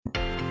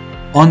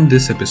On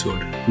this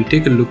episode, we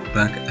take a look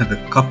back at the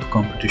cup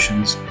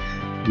competitions.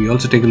 We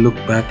also take a look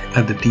back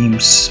at the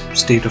team's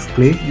state of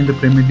play in the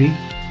Premier League,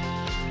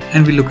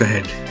 and we look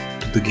ahead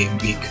to the game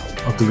week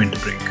of the winter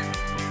break.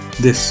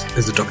 This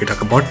is the Talkie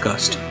Taka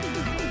podcast.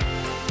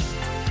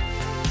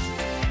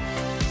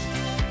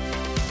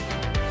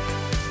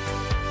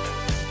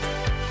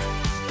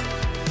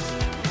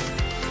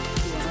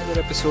 Another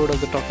episode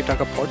of the Talkie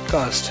Taka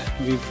podcast.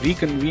 We've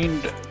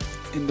reconvened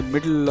in the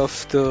middle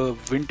of the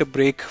winter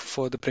break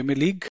for the Premier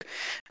League.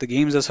 The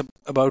games are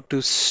about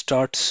to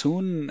start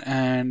soon,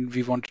 and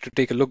we wanted to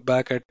take a look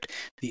back at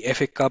the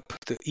FA Cup,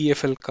 the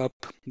EFL Cup,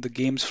 the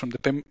games from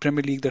the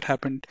Premier League that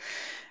happened,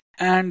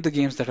 and the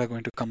games that are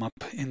going to come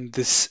up in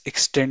this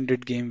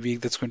extended game week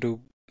that's going to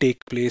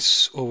take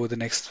place over the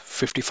next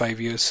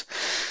 55 years.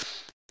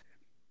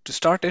 To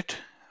start it,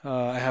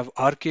 I have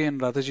RK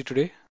and Radhaji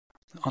today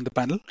on the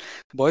panel.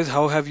 Boys,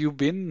 how have you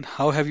been?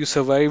 How have you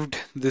survived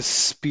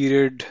this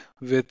period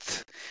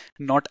with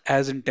not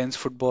as intense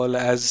football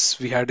as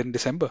we had in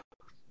December?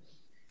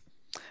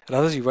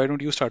 Radhaji, why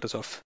don't you start us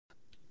off?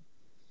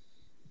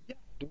 I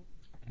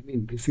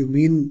mean, if you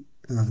mean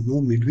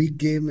no midweek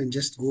game and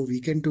just go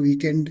weekend to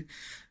weekend,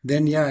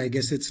 then yeah, I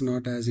guess it's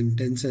not as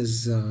intense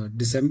as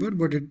December,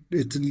 but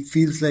it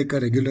feels like a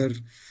regular.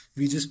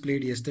 We just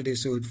played yesterday,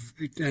 so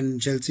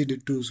and Chelsea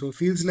did too, so it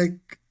feels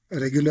like a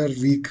regular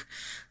week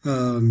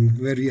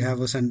where we have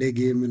a Sunday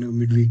game and a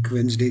midweek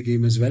Wednesday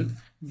game as well.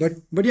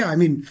 But yeah, I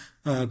mean,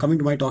 coming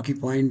to my talkie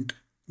point,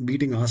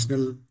 beating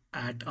Arsenal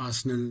at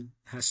Arsenal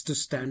has to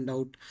stand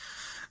out.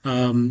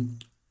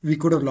 We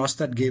could have lost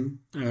that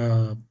game.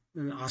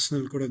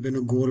 Arsenal could have been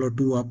a goal or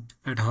two up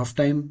at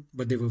halftime,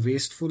 but they were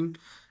wasteful.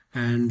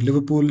 And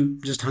Liverpool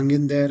just hung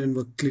in there and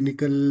were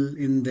clinical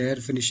in their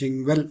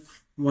finishing. Well,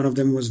 one of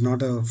them was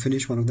not a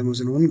finish, one of them was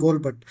an own goal,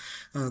 but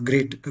a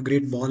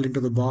great ball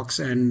into the box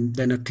and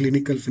then a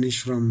clinical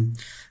finish from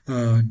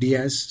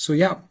Diaz. So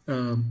yeah,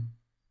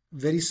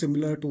 very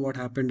similar to what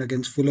happened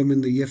against Fulham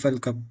in the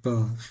EFL Cup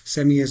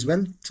semi as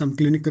well. Some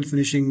clinical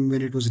finishing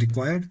when it was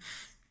required.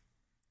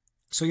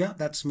 So yeah,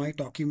 that's my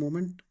talkie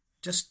moment.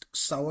 Just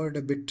soured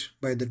a bit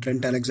by the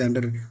Trent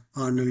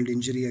Alexander-Arnold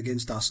injury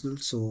against Arsenal.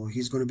 So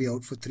he's going to be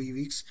out for 3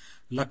 weeks.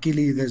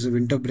 Luckily, there's a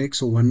winter break,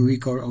 so 1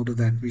 week out of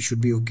that, we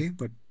should be okay.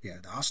 But yeah,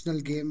 the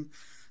Arsenal game,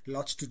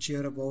 lots to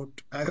cheer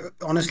about.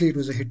 Honestly, it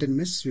was a hit and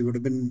miss. I would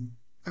have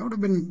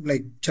been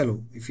like,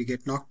 chalo, if we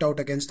get knocked out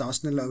against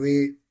Arsenal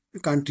away, you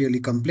can't really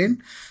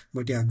complain.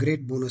 But yeah,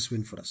 great bonus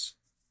win for us.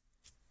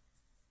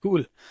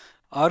 Cool.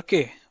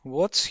 RK,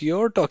 what's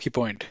your talkie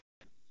point?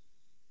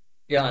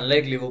 Yeah,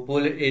 unlike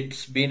Liverpool,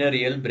 it's been a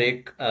real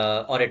break,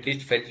 or at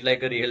least felt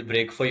like a real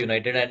break for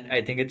United, and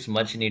I think it's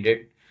much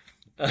needed.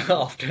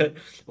 After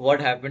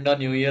what happened on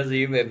New Year's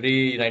Eve,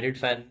 every United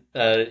fan,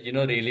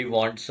 really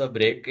wants a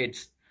break.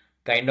 It's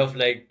kind of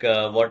like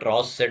what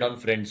Ross said on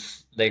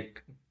Friends,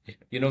 like,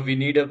 we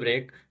need a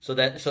break. So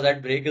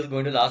that break is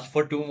going to last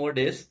for 2 more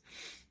days,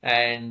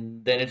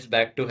 and then it's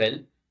back to hell.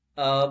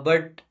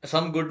 But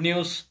some good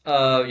news,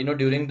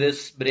 during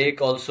this break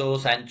also,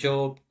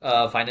 Sancho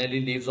finally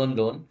leaves on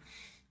loan.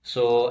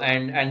 So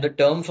and the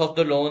terms of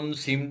the loan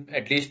seem,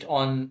 at least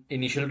on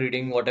initial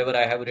reading, whatever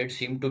I have read,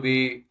 seem to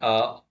be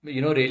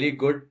really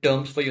good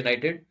terms for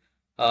United.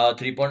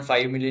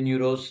 3.5 million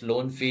euros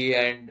loan fee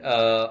and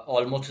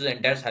almost his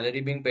entire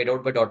salary being paid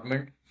out by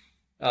Dortmund.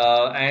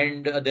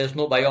 And there's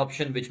no buy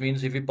option, which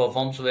means if he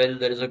performs well,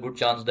 there is a good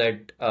chance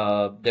that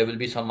there will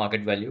be some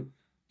market value.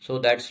 So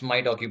that's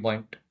my talking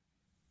point.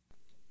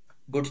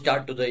 Good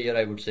start to the year,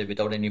 I would say,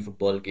 without any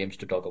football games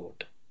to talk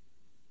about.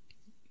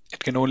 It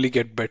can only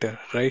get better,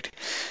 right?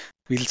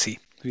 We'll see.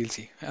 We'll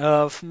see.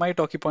 For my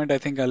talkie point, I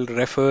think I'll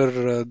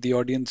refer the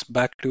audience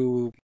back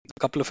to a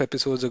couple of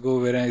episodes ago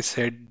where I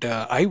said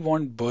I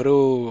want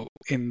Borough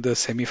in the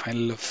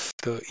semi-final of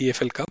the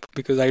EFL Cup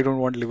because I don't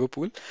want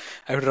Liverpool.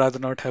 I would rather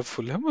not have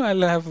Fulham.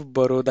 I'll have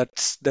Borough.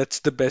 That's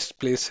the best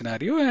place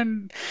scenario,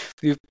 and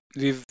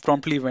we've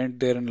promptly went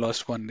there and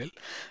lost 1-0.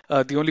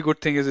 The only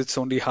good thing is it's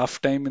only half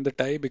time in the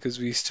tie because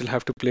we still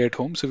have to play at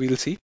home, so we'll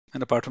see.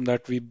 And apart from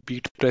that, we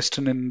beat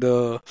Preston in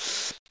the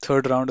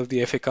third round of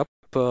the FA Cup.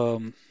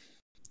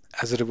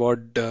 As a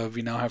reward,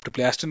 we now have to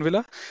play Aston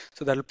Villa.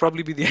 So that'll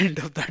probably be the end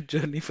of that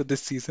journey for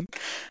this season.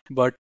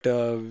 But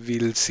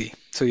we'll see.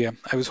 So yeah,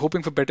 I was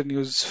hoping for better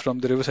news from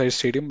the Riverside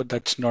Stadium, but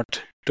that's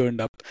not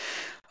turned up.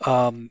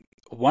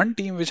 One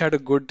team which had a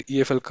good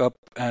EFL Cup,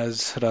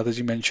 as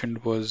Radhaji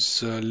mentioned,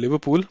 was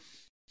Liverpool.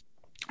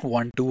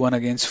 1-2-1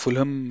 against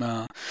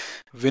Fulham,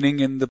 winning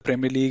in the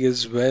Premier League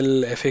as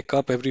well, FA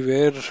Cup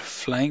everywhere,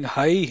 flying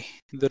high,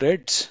 the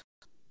Reds.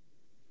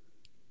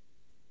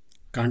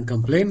 Can't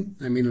complain.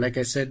 I mean, like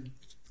I said,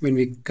 when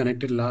we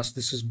connected last,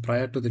 this was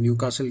prior to the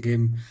Newcastle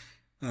game.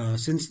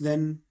 Since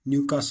then,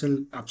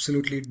 Newcastle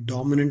absolutely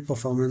dominant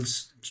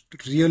performance.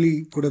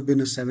 Really could have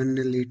been a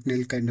 7-0,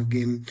 8-0 kind of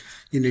game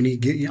in any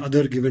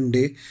other given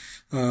day.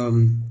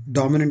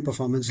 Dominant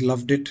performance,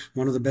 loved it.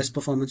 One of the best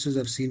performances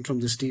I've seen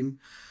from this team.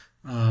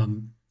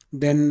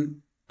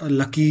 Then a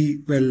lucky,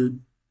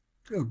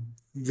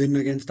 win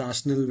against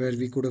Arsenal where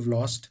we could have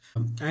lost.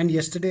 And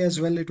yesterday as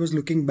well, it was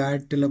looking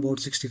bad till about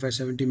 65,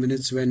 70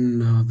 minutes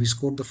when we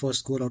scored the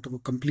first goal out of a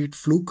complete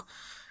fluke.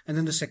 And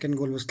then the second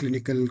goal was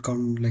clinical,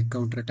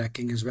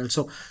 counter-attacking as well.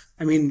 So,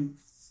 I mean,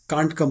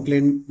 can't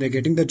complain. They're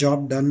getting the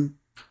job done.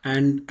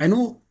 And I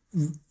know,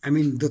 I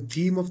mean, the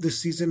theme of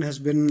this season has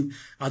been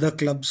other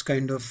clubs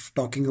kind of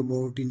talking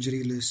about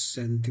injury lists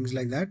and things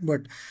like that.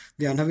 But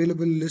the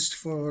unavailable list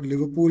for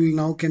Liverpool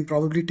now can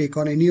probably take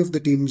on any of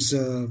the teams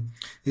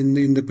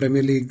in the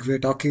Premier League. We're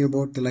talking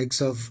about the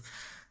likes of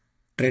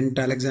Trent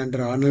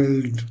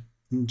Alexander-Arnold,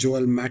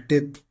 Joel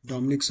Matip,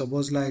 Dominic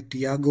Szoboszlai,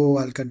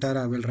 Thiago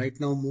Alcantara. Well, right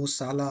now Mo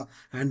Salah,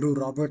 Andrew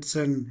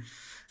Robertson.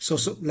 So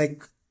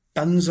like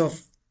tons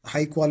of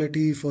high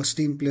quality first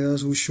team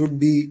players who should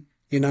be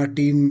in our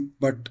team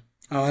but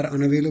are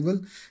unavailable.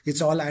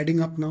 It's all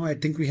adding up now. I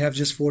think we have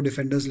just four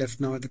defenders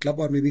left now at the club,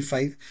 or maybe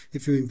five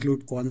if you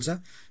include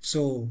Kwanzaa.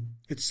 So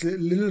it's a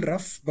little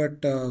rough,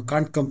 but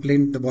can't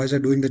complain. The boys are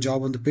doing the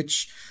job on the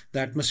pitch.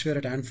 The atmosphere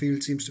at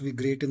Anfield seems to be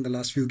great in the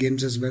last few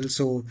games as well.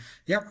 So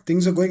yeah,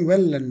 things are going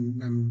well,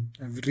 and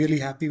I'm really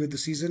happy with the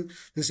season.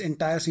 This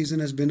entire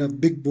season has been a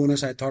big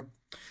bonus. I thought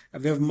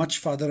we're much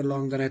farther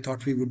along than I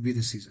thought we would be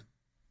this season.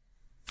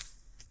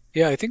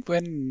 Yeah, I think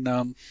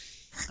when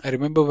I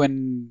remember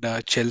when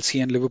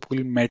Chelsea and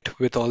Liverpool met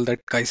with all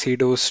that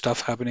Caicedo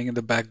stuff happening in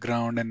the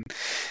background, and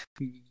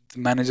the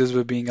managers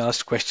were being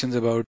asked questions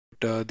about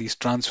these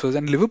transfers,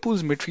 and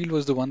Liverpool's midfield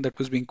was the one that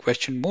was being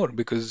questioned more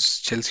because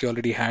Chelsea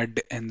already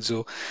had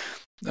Enzo,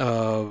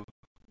 uh,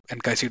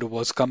 and Caicedo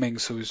was coming,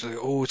 so it's like,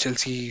 oh,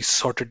 Chelsea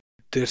sorted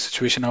their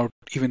situation out,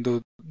 even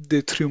though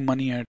they threw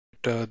money at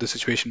the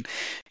situation.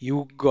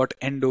 You got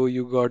Endo,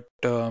 you got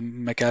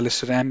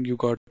McAllister, and you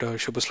got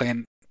Szoboszlai,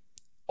 and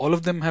all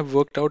of them have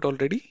worked out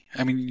already.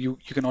 I mean, you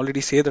can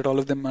already say that all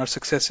of them are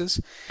successes.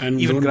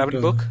 And Even don't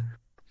Gravenberch.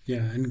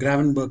 Yeah, and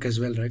Gravenberch as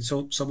well, right?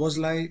 So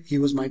Szoboszlai, he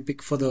was my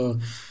pick for the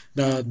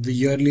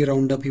yearly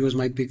roundup. He was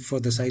my pick for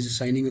the size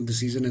signing of the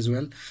season as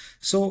well.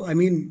 So I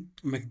mean,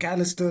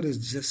 McAllister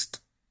is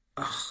just,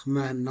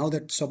 man. Now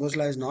that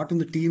Szoboszlai is not in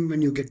the team,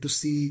 and you get to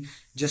see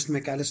just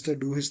McAllister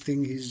do his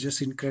thing, he's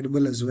just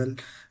incredible as well,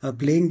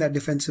 playing that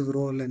defensive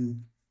role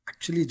and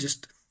actually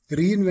just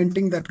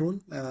reinventing that role.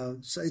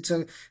 So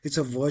it's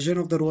a version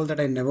of the role that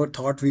I never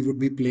thought we would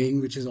be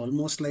playing, which is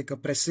almost like a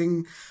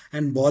pressing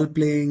and ball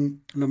playing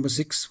number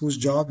six, whose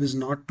job is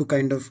not to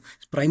kind of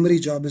primary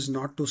job is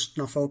not to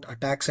snuff out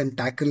attacks and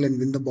tackle and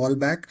win the ball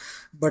back,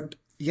 but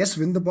yes,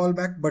 win the ball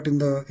back, but in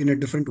a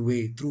different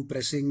way, through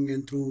pressing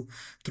and through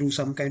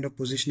some kind of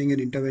positioning and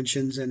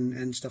interventions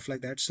and stuff like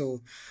that.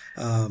 So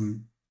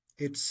um,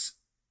 it's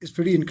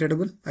pretty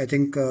incredible. I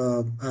think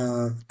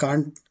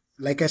can't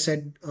like I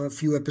said a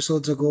few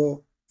episodes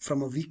ago,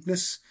 from a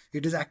weakness,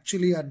 it is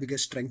actually our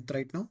biggest strength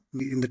right now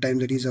in the time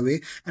that he's away.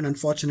 And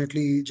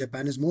unfortunately,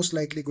 Japan is most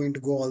likely going to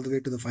go all the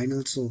way to the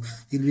finals, so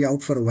he'll be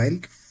out for a while.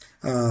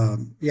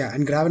 Yeah,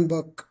 and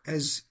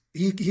Gravenberch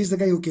he's the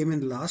guy who came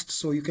in last,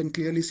 so you can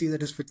clearly see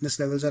that his fitness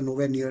levels are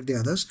nowhere near the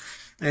others,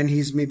 and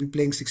he's maybe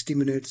playing 60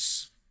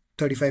 minutes.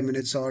 35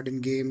 minutes odd in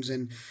games,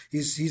 and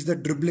he's the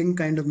dribbling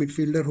kind of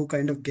midfielder who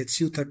kind of gets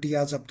you 30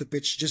 yards up the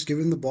pitch. Just give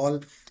him the ball,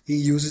 he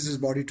uses his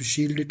body to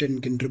shield it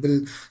and can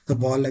dribble the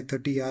ball like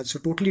 30 yards. So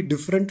totally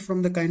different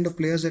from the kind of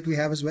players that we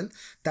have as well.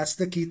 That's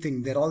the key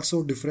thing. They're all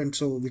so different,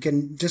 so we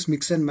can just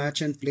mix and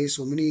match and play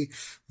so many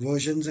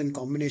versions and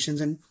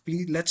combinations. And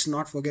please, let's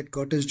not forget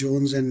Curtis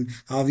Jones and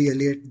Harvey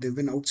Elliott. They've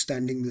been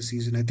outstanding this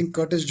season. I think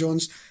Curtis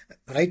Jones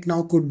right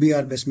now could be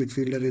our best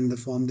midfielder in the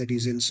form that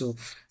he's in. So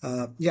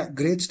yeah,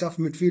 great stuff.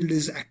 Midfield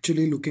is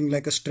actually looking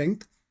like a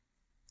strength,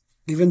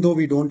 even though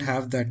we don't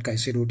have that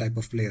Caicedo type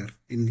of player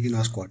in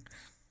our squad.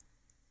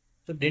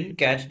 So didn't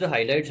catch the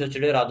highlights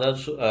yesterday, rather,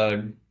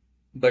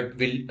 but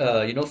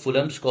will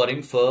Fulham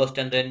scoring first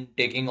and then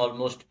taking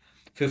almost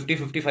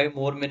 50-55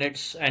 more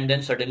minutes and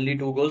then suddenly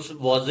two goals.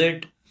 Was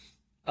it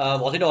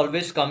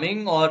always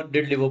coming, or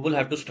did Liverpool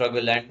have to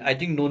struggle? And I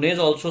think Nunes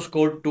also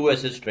scored two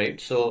assists,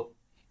 right? So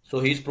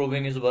he's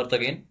proving his worth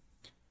again.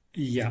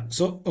 Yeah.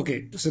 So,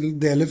 okay. So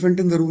the elephant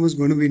in the room is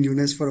going to be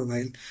Nunes for a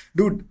while.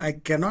 Dude, I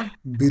cannot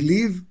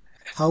believe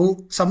how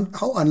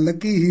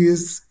unlucky he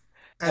is.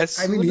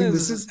 As I mean, soon he as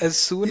misses, as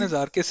soon as he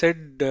RK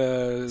said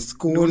Nunes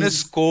scores.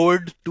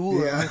 scored two,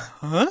 I'm Yeah. like,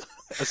 huh?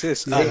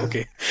 Assist. Ah, Yeah.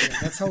 okay. Yeah,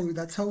 that's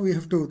how we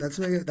have to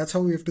that's how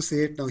we have to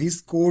say it now. He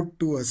scored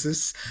two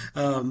assists.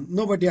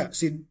 No, but yeah,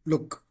 see,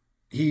 look,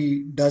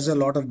 he does a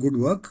lot of good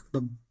work.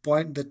 The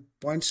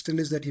point still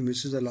is that he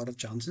misses a lot of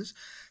chances.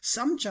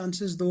 Some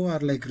chances though are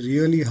like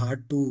really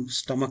hard to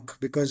stomach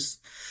because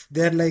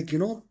they're like,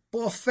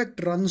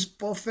 perfect runs,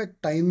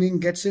 perfect timing,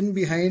 gets in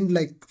behind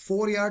like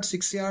 4 yards,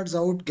 6 yards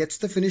out, gets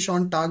the finish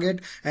on target,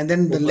 and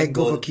then the Open leg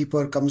of a goal.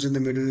 keeper comes in the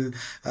middle.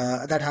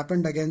 That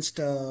happened against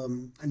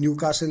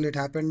Newcastle. It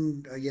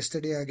happened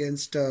yesterday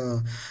against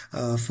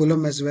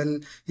Fulham as well.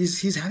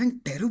 He's having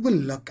terrible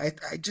luck.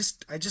 I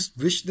just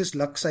wish this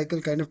luck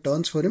cycle kind of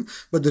turns for him.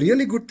 But the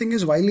really good thing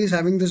is, while he's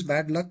having this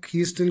bad luck,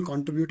 he's still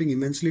contributing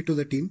immensely to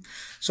the team.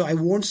 So I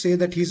won't say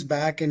that he's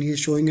back and he's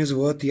showing his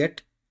worth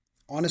yet.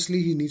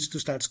 honestly, he needs to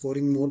start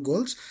scoring more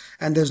goals,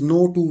 and there's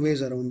no two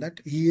ways around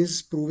that. He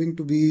is proving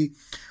to be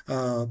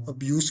a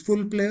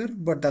useful player,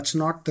 but that's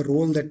not the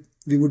role that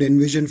we would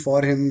envision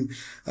for him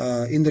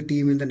in the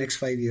team in the next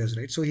 5 years,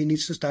 right? So he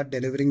needs to start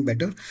delivering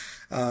better.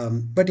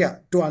 But yeah,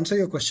 to answer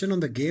your question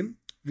on the game,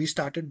 we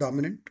started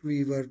dominant.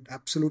 We were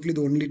absolutely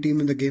the only team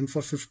in the game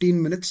for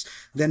 15 minutes.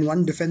 Then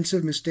one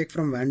defensive mistake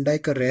from Van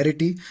Dijk, a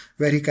rarity,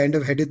 where he kind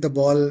of headed the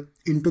ball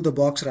into the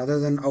box rather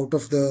than out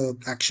of the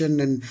action,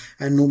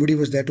 and nobody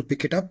was there to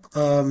pick it up.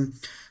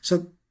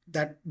 So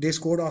that they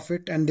scored off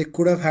it, and they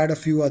could have had a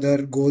few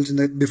other goals in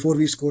the before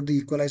we scored the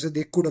equalizer.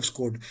 They could have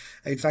scored.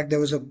 In fact, there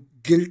was a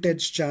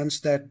gilt-edged chance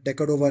that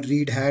Decordova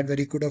Reed had where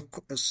he could have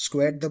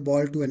squared the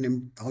ball to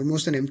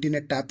almost an empty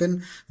net tap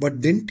in, but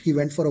didn't. He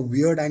went for a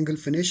weird angle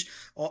finish,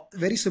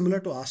 very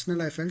similar to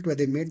Arsenal. I felt where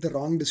they made the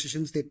wrong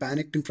decisions. They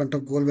panicked in front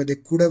of goal where they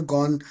could have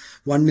gone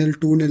 1-0,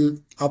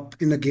 2-0 up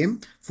in a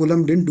game.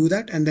 Fulham didn't do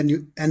that, and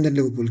then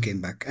Liverpool came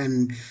back.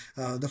 And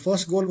the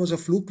first goal was a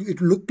fluke. It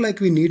looked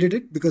like we needed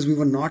it because we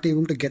were not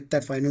able to get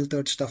that final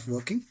third stuff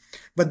working.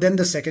 But then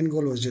the second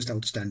goal was just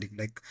outstanding.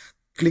 Like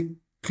click.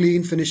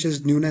 Clean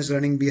finishes, Nunes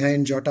running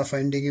behind, Jota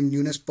finding him,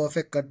 Nunes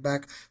perfect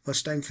cutback,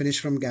 first time finish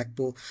from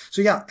Gakpo.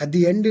 So yeah, at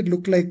the end it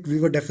looked like we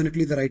were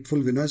definitely the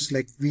rightful winners.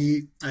 Like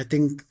I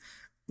think,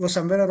 was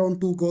somewhere around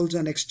 2 goals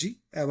on XG,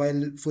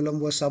 while Fulham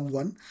was sub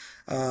 1.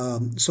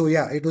 So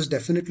yeah, it was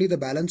definitely the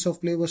balance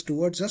of play was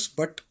towards us.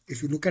 But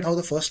if you look at how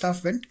the first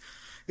half went,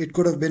 it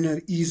could have been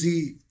an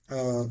easy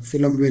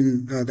Fulham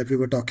win that we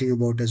were talking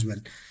about as well.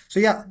 So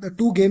yeah, the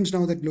 2 games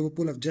now that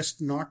Liverpool have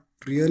just not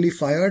really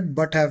fired,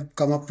 but have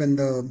come up when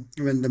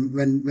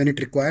it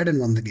required and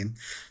won the game.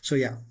 So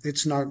yeah,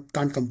 it's not,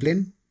 can't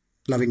complain,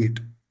 loving it.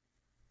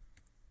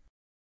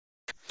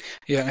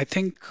 Yeah, I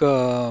think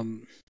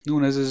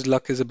Nunes'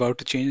 luck is about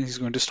to change. He's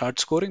going to start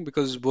scoring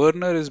because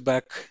Werner is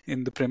back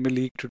in the Premier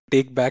League to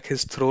take back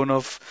his throne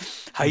of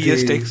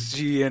highest They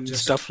XG and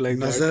just stuff like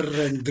that. Nazar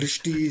and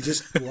Drishti,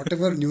 just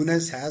whatever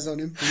Nunes has on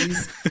him,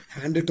 please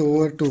hand it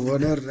over to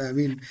Werner. I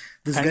mean,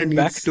 this Hand guy it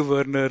back needs, to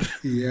Werner.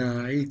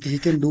 yeah, he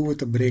can do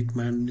with a break,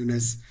 man,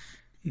 Nunes.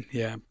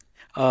 Yeah.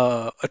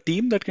 A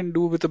team that can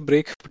do with a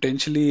break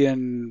potentially,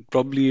 and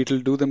probably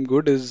it'll do them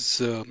good,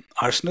 is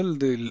Arsenal.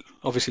 They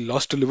obviously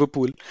lost to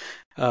Liverpool,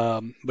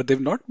 but they've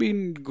not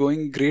been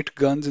going great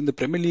guns in the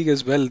Premier League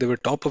as well. They were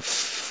top of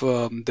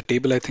the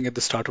table, I think, at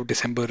the start of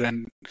December,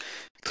 and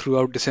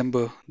throughout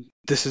December,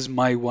 this is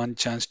my one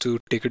chance to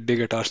take a dig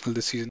at Arsenal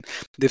this season.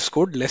 They've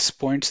scored less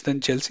points than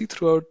Chelsea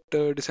throughout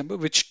December,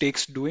 which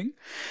takes doing,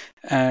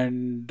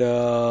 and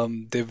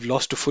they've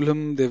lost to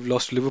Fulham, they've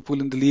lost to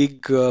Liverpool in the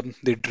league,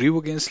 they drew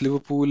against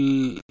Liverpool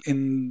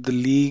in the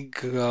league,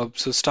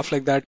 so stuff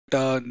like that.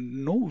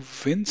 No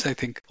wins, I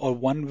think, or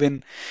one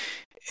win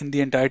in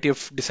the entirety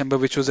of December,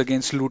 which was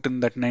against Luton,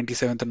 that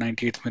 97th or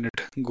 98th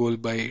minute goal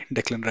by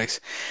Declan Rice.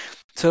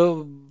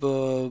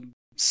 So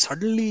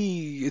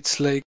suddenly it's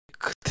like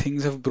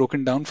things have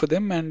broken down for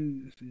them,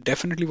 and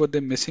definitely what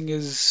they're missing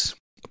is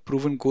a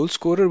proven goal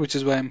scorer, which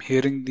is why I'm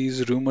hearing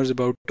these rumors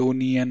about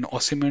Tony and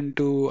Osimhen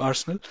to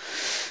Arsenal.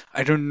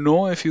 I don't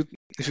know if you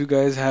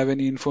guys have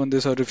any info on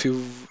this, or if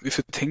you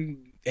think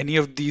any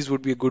of these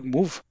would be a good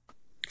move.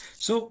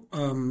 So,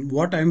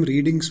 what I'm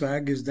reading,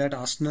 Swag, is that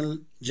Arsenal,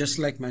 just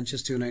like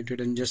Manchester United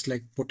and just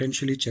like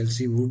potentially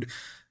Chelsea would,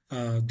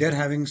 they're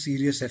having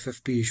serious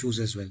FFP issues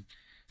as well.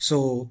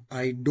 So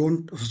I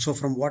don't. So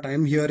from what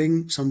I'm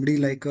hearing, somebody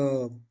like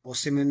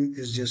Osimhen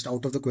is just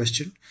out of the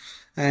question,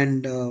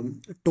 and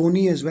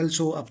Tony as well.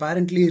 So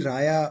apparently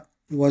Raya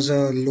was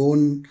a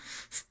loan,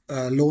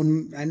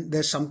 and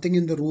there's something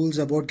in the rules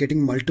about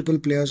getting multiple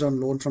players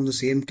on loan from the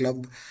same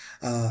club,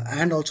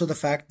 and also the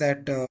fact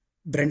that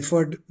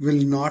Brentford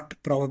will not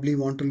probably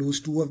want to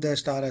lose 2 of their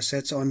star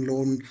assets on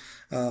loan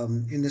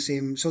in the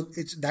same. So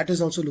it's that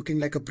is also looking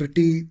like a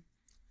pretty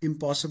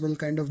impossible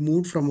kind of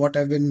move from what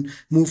I've been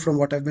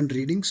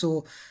reading.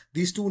 So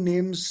these 2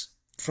 names,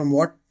 from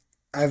what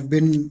I've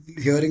been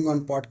hearing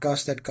on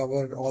podcasts that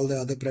cover all the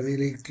other Premier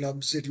League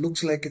clubs, it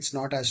looks like it's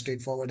not as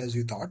straightforward as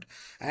you thought.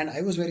 And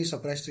I was very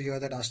surprised to hear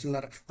that Arsenal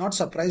are not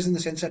surprised in the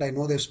sense that I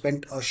know they've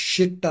spent a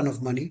shit ton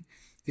of money,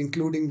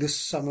 including this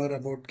summer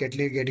about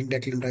getting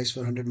Declan Rice for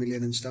 100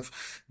 million and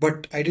stuff.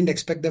 But I didn't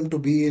expect them to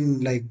be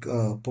in like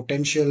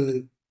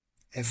potential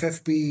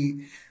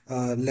FFP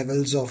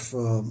levels of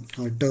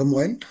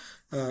turmoil.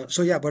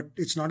 So yeah, but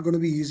it's not going to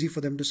be easy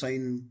for them to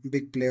sign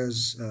big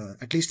players,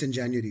 at least in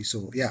January.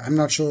 So yeah, I'm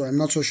not sure. I'm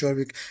not so sure.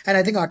 And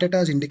I think Arteta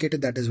has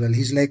indicated that as well.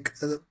 He's like,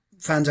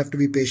 fans have to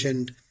be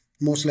patient.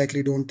 Most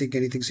likely, don't think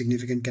anything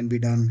significant can be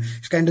done.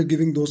 He's kind of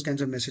giving those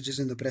kinds of messages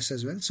in the press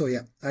as well. So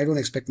yeah, I don't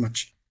expect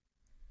much.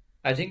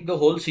 I think the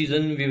whole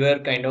season we were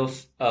kind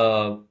of,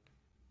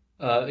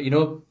 you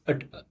know,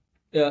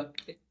 uh,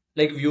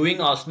 like viewing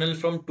Arsenal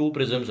from two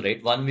prisms,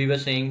 right? One, we were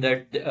saying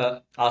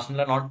that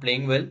Arsenal are not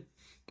playing well,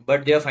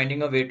 but they are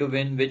finding a way to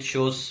win, which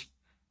shows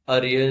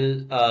a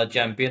real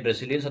champion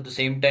resilience. At the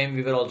same time,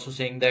 we were also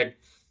saying that,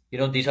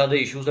 these are the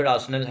issues that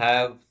Arsenal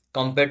have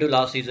compared to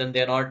last season.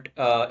 They're not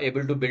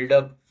able to build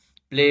up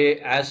play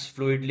as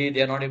fluidly.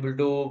 They are not able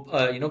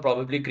to,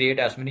 probably create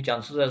as many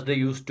chances as they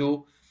used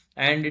to.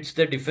 And it's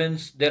the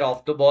defense, their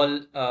off the ball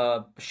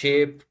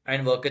shape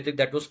and work ethic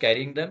that was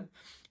carrying them.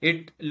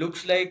 It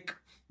looks like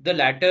the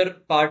latter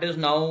part is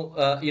now,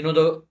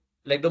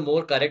 the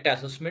more correct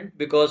assessment,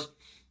 because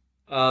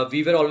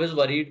we were always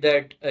worried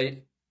that,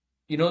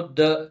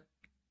 the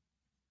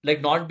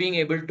like not being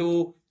able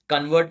to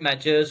convert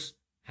matches,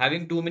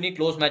 having too many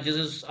close matches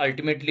is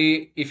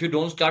ultimately, if you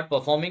don't start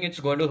performing,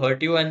 it's going to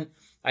hurt you. And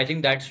I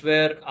think that's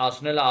where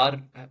Arsenal are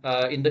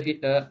in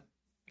the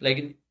like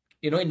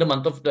in, in the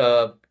month of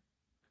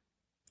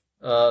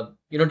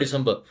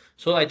December.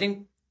 So I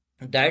think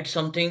that's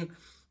something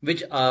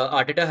which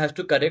Arteta has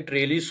to correct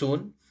really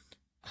soon.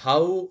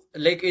 How,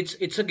 like,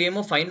 it's a game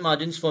of fine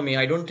margins for me.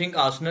 I don't think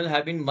Arsenal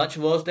have been much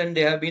worse than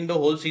they have been the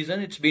whole season.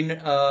 It's been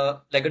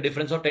like a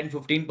difference of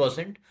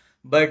 10-15%.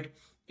 But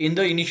in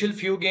the initial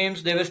few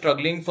games, they were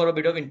struggling for a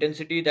bit of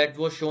intensity that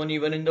was shown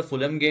even in the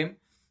Fulham game,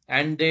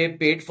 and they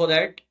paid for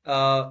that.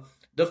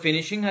 The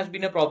finishing has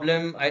been a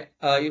problem.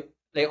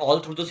 Like all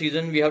through the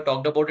season, we have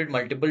talked about it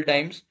multiple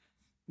times.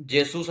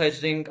 Jesus, I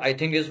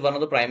think is one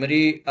of the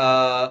primary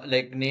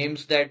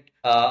names that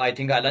I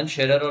think Alan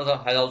Shearer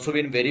has also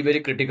been very, very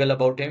critical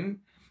about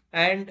him.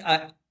 And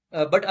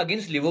but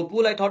against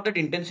Liverpool, I thought that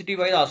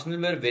intensity-wise, Arsenal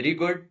were very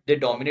good. They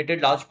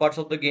dominated large parts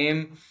of the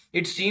game.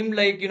 It seemed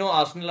like,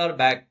 Arsenal are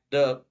back.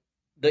 The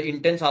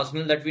intense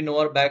Arsenal that we know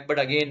are back. But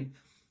again,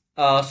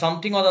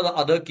 something or the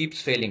other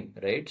keeps failing,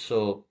 right?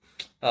 So.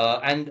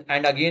 And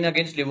again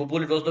against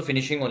Liverpool, it was the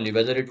finishing only.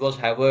 Whether it was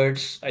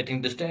Havertz, I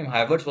think this time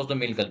Havertz was the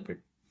main culprit.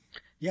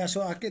 Yeah,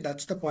 so okay,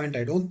 that's the point.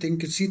 I don't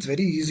think it's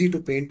very easy to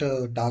paint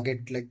a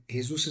target. Like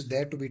Jesus is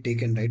there to be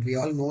taken, right? We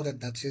all know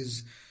that that's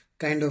his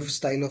kind of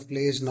style of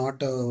play, is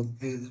not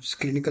his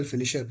clinical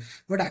finisher.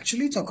 But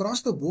actually, it's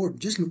across the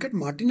board. Just look at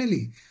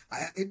Martinelli.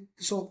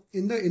 So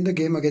in the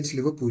game against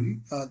Liverpool,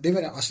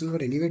 Arsenal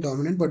were anyway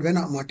dominant. But when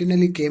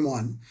Martinelli came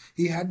on,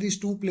 he had these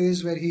two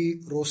plays where he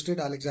roasted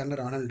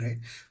Alexander Arnold, right?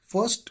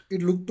 First,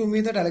 it looked to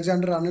me that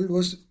Alexander Arnold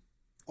was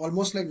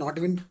almost like not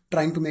even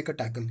trying to make a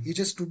tackle. He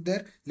just stood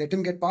there, let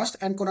him get past,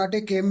 and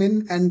Konate came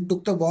in and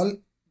took the ball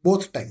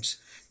both times.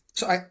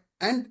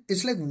 And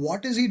it's like,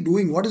 what is he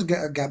doing? What is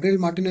Gabriel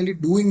Martinelli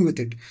doing with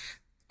it?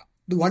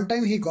 The one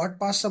time he got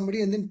past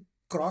somebody and then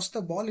crossed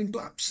the ball into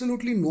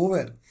absolutely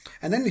nowhere.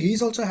 And then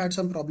he's also had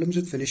some problems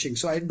with finishing.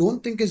 So I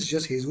don't think it's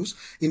just Jesus.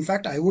 In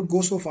fact, I would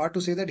go so far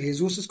to say that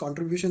Jesus'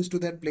 contributions to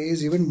that play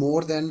is even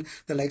more than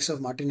the likes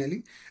of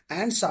Martinelli.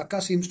 And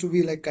Saka seems to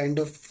be like kind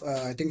of,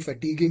 I think,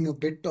 fatiguing a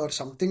bit, or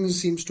something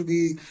seems to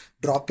be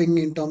dropping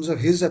in terms of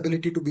his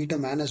ability to beat a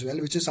man as well,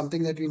 which is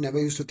something that we never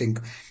used to think.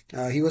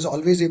 He was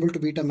always able to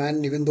beat a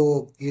man, even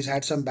though he's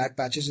had some bad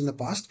patches in the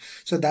past.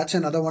 So that's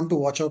another one to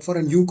watch out for.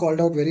 And you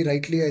called out very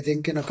rightly, I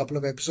think, in a couple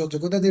of episodes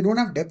ago, that they don't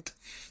have depth.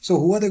 So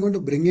who are they going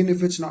to bring in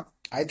if it's not?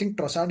 I think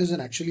Trossard is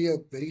actually a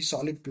very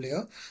solid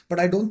player, but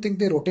I don't think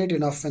they rotate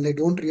enough, and they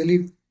don't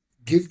really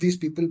give these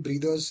people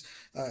breathers,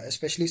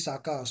 especially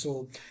Saka.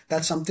 So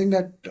that's something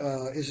that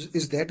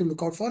is there to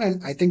look out for.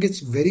 And I think it's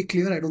very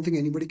clear. I don't think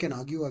anybody can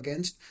argue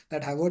against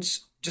that.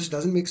 Havertz just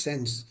doesn't make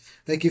sense.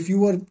 Like if you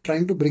were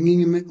trying to bring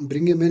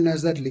him in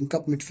as that link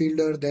up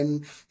midfielder,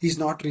 then he's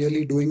not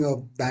really doing a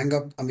bang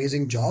up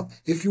amazing job.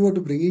 If you were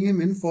to bringing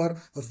him in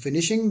for a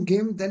finishing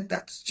game, then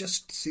that's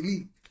just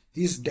silly.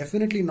 He's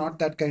definitely not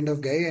that kind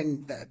of guy,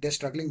 and they're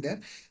struggling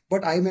there.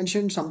 But I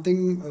mentioned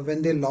something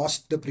when they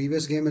lost the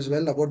previous game as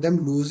well about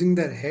them losing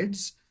their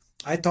heads.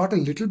 I thought a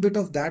little bit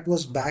of that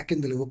was back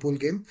in the Liverpool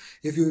game.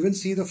 If you even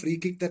see the free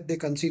kick that they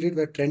conceded,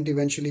 where Trent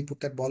eventually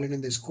put that ball in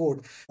and they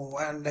scored,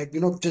 and like,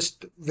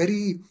 just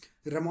very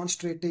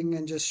remonstrating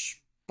and just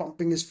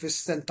pumping his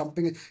fists and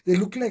thumping it. They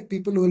look like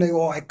people who are like,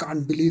 oh, I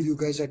can't believe you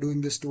guys are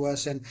doing this to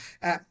us. And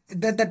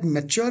that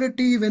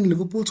maturity when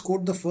Liverpool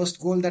scored the first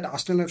goal that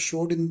Arsenal have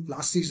showed in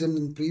last season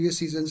and previous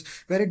seasons,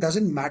 where it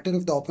doesn't matter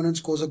if the opponent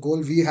scores a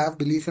goal, we have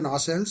belief in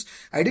ourselves.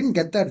 I didn't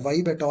get that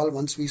vibe at all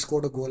once we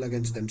scored a goal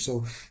against them.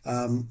 So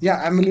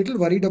yeah, I'm a little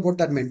worried about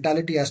that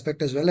mentality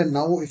aspect as well. And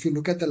now if you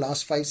look at the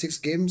last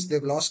 5-6 games,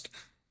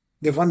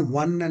 they've won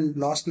one and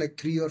lost like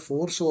three or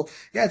four. So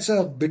yeah, it's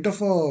a bit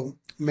of a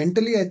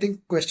mentally, I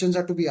think questions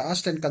are to be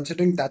asked. And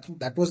considering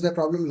that was their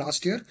problem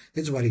last year,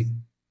 it's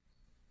worrying.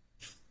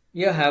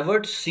 Yeah,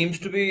 Havertz seems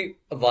to be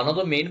one of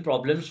the main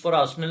problems for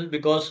Arsenal,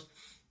 because,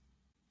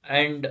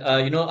 and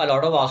a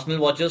lot of Arsenal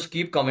watchers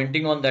keep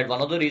commenting on that.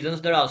 One of the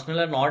reasons that Arsenal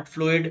are not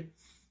fluid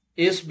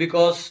is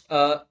because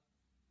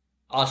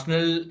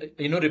Arsenal,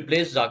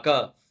 replaced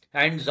Xhaka.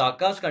 And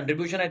Xhaka's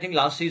contribution, I think,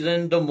 last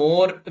season, the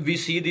more we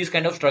see these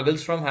kind of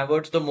struggles from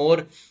Havertz, the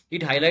more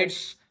it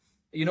highlights,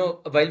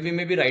 while we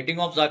may be writing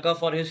off Xhaka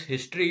for his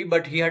history,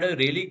 but he had a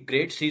really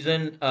great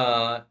season,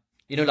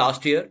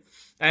 last year.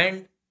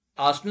 And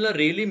Arsenal are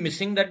really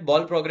missing that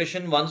ball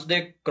progression once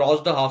they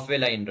cross the halfway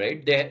line,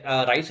 right?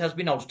 Rice has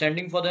been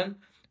outstanding for them.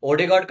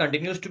 Odegaard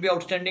continues to be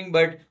outstanding,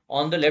 but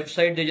on the left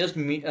side, they just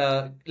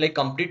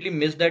completely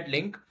miss that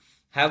link.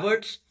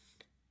 Havertz,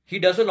 he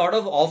does a lot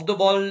of off the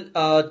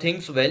ball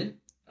things well.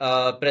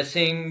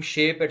 Pressing,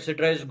 shape,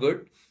 etc. is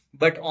good.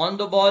 But on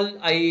the ball,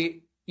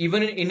 I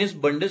even in his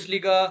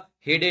Bundesliga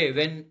heyday,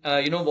 when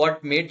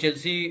what made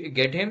Chelsea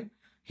get him,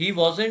 he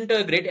wasn't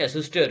a great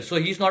assister. So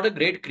he's not a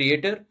great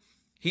creator.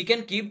 He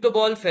can keep the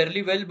ball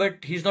fairly well,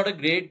 but he's not a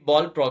great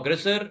ball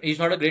progressor. He's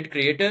not a great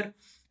creator.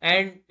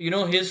 And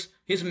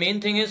his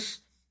main thing is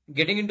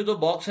getting into the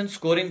box and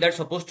scoring. That's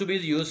supposed to be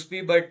his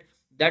USP, but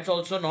that's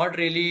also not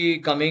really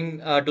coming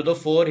to the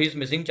fore. He's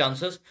missing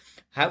chances.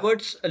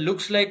 Havertz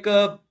looks like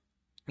a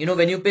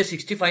when you pay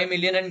 65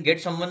 million and get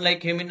someone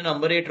like him in a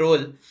number 8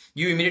 role,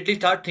 you immediately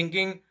start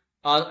thinking,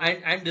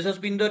 and this has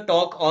been the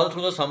talk all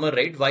through the summer,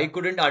 right? Why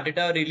couldn't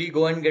Arteta really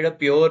go and get a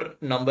pure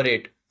number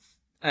 8?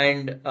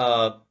 And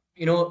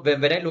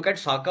when I look at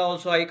Saka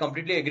also, I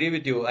completely agree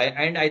with you.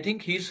 I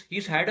think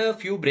he's had a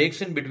few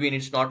breaks in between.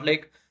 It's not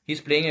like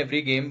he's playing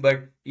every game,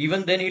 but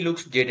even then he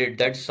looks jaded.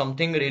 That's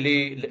something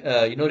really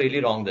really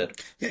wrong there.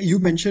 Yeah, you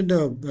mentioned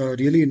a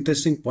really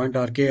interesting point,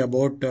 RK,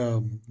 about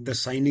the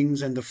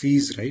signings and the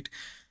fees, right?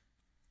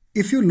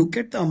 If you look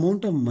at the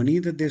amount of money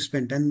that they've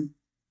spent, and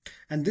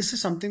this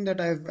is something that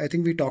I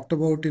think we talked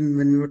about in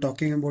when we were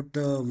talking about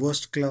the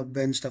worst club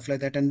and stuff like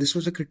that. And this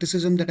was a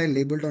criticism that I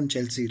labeled on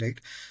Chelsea, right?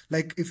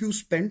 Like if you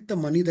spent the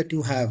money that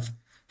you have,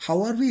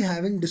 how are we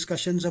having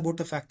discussions about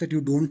the fact that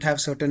you don't have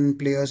certain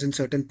players in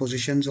certain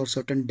positions or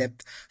certain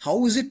depth?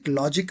 How is it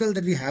logical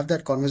that we have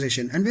that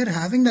conversation? And we're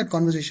having that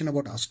conversation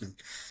about Arsenal.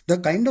 The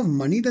kind of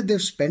money that they've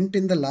spent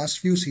in the last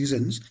few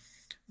seasons,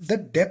 the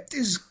depth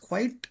is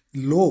quite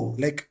low.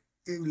 Like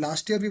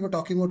last year we were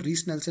talking about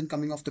Reece Nelson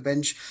coming off the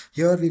bench.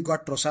 Here we've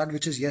got Trossard,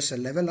 which is yes a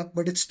level up,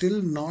 but it's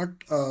still not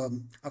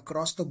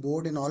across the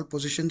board in all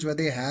positions where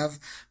they have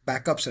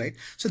backups, right?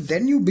 So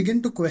then you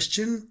begin to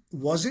question: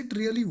 was it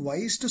really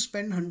wise to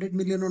spend 100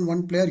 million on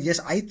one player? Yes,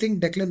 I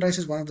think Declan Rice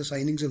is one of the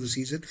signings of the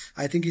season.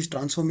 I think he's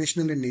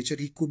transformational in nature.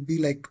 He could be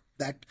like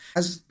that.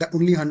 Has the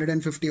only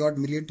 150 odd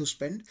million to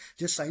spend,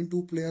 just sign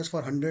two players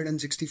for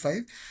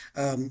 165.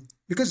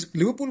 Because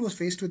Liverpool was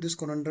faced with this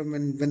conundrum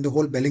when the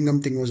whole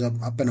Bellingham thing was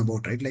up and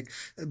about, right? Like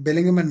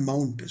Bellingham and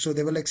Mount. So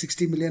there were like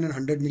 60 million and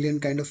 100 million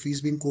kind of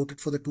fees being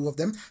quoted for the two of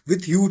them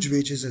with huge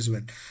wages as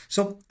well.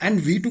 So,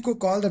 and we took a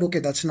call that, okay,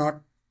 that's not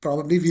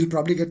probably, we'll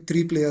probably get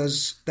three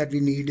players that we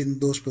need in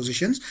those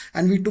positions.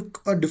 And we took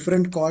a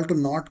different call to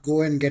not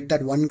go and get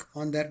that one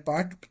on their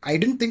part. I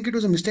didn't think it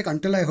was a mistake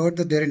until I heard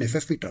that they're in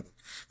FFP trouble.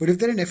 But if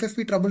they're in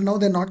FFP trouble now,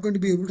 they're not going to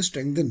be able to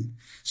strengthen.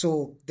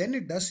 So then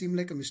it does seem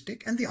like a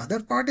mistake. And the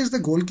other part is the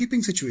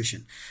goalkeeping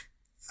situation.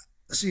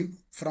 See,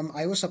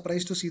 I was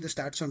surprised to see the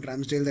stats on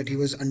Ramsdale that he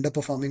was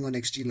underperforming on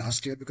XG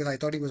last year because I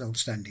thought he was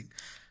outstanding.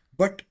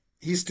 But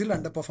he's still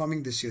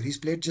underperforming this year. He's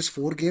played just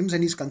 4 games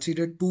and he's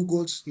conceded 2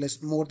 goals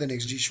less more than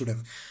XG should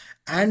have.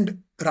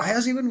 And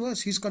Raya's even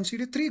worse. He's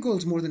conceded 3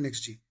 goals more than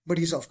XG. But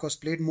he's of course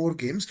played more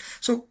games.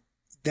 So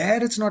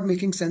there it's not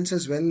making sense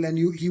as well. And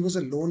he was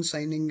a loan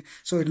signing.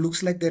 So it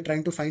looks like they're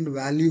trying to find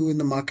value in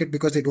the market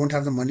because they don't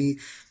have the money.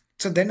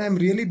 So then I'm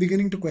really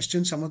beginning to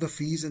question some of the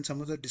fees and some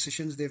of the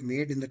decisions they've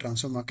made in the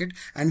transfer market.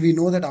 And we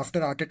know that after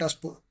Arteta's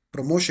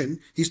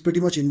promotion, he's pretty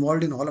much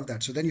involved in all of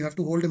that. So then you have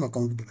to hold him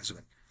accountable as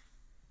well.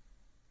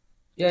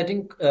 Yeah, I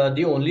think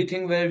the only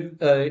thing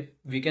where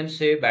we can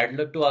say bad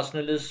luck to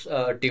Arsenal is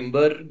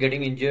Timber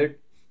getting injured.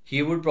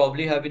 He would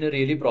probably have been a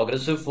really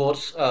progressive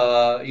force,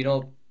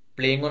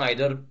 playing on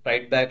either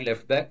right back,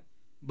 left back.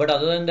 But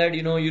other than that,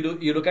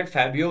 you look at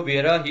Fabio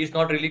Vieira, he's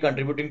not really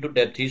contributing to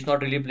depth. He's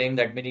not really playing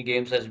that many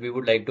games as we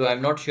would like to.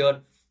 I'm not sure.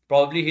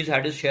 Probably he's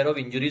had his share of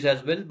injuries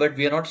as well, but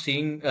we are not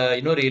seeing,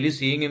 really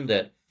seeing him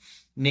there.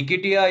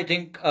 Nikitia, I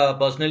think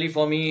personally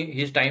for me,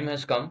 his time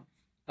has come.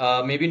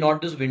 Maybe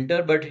not this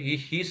winter, but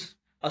he's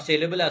a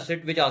saleable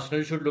asset which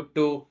Arsenal should look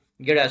to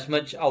get as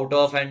much out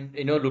of and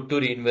look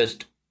to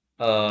reinvest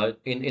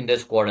in their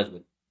squad as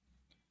well.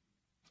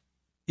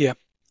 Yeah,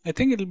 I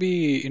think it'll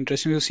be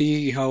interesting to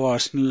see how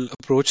Arsenal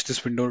approach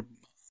this window.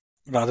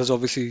 Radha's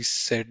obviously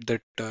said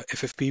that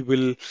FFP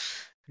will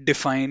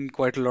define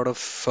quite a lot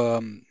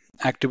of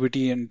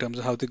activity in terms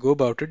of how they go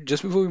about it.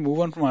 Just before we move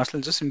on from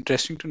Arsenal, just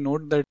interesting to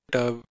note that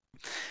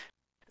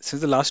since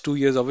the last 2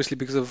 years, obviously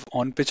because of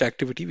on-pitch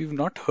activity, we've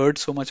not heard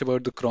so much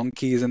about the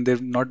Cronkies, and there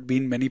have not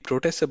been many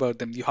protests about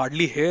them. You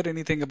hardly hear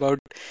anything about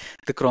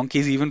the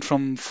Cronkies, even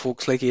from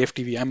folks like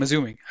AFTV. I'm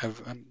assuming.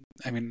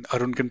 I mean,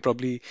 Arun can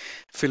probably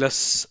fill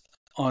us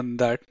on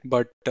that,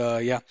 but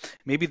yeah,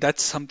 maybe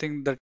that's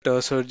something that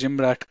Sir Jim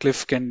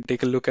Ratcliffe can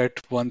take a look at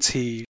once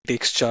he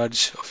takes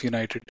charge of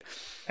United.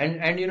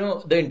 And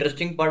the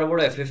interesting part about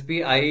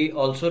FFP, I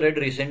also read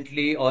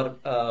recently or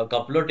a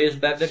couple of days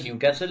back that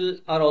Newcastle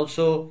are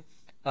also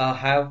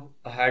have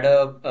had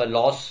a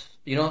loss,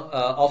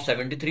 of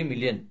 73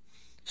 million. Okay.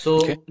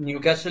 So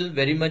Newcastle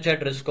very much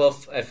at risk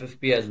of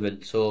FFP as well.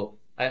 So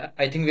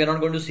I think we are not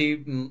going to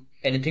see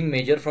anything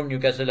major from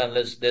Newcastle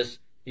unless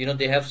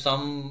they have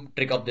some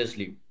trick up their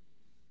sleeve.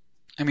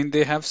 I mean,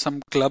 they have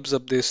some clubs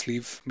up their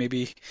sleeve.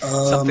 Maybe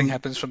something Um,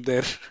 happens from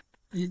there.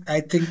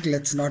 I think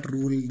let's not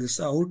rule this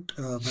out.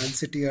 Man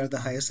City are the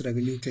highest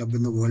revenue club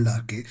in the world,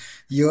 RK.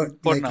 You're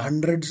For like now.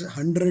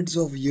 hundreds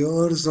of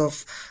years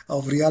of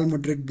Real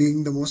Madrid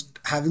being the most,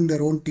 having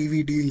their own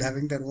TV deal,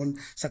 having their own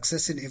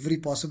success in every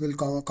possible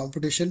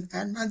competition,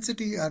 and Man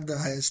City are the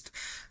highest,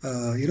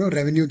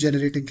 revenue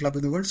generating club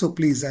in the world. So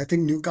please, I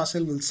think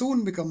Newcastle will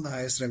soon become the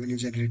highest revenue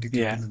generating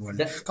club Yeah. in the world.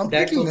 That's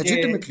Completely okay.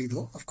 legitimately,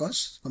 though, of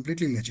course,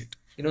 completely legit.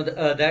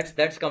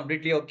 That's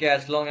completely okay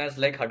as long as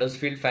like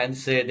Huddersfield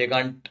fans say they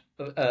can't.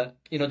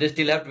 They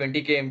still have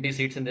 20K empty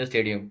seats in their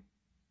stadium.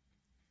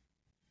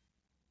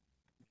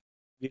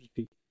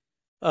 Guilty.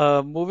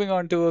 Moving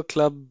on to a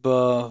club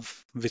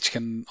which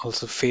can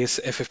also face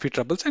FFP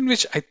troubles and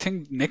which I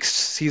think next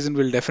season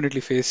will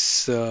definitely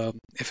face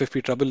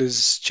FFP trouble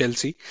is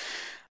Chelsea.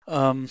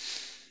 Um,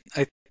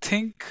 I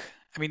think,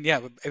 I mean,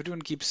 yeah,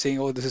 everyone keeps saying,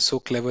 oh, this is so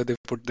clever. They've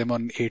put them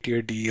on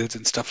 8-year deals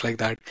and stuff like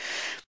that.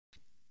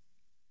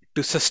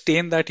 To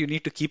sustain that, you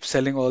need to keep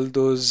selling all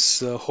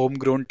those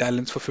homegrown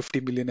talents for 50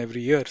 million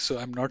every year. So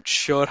I'm not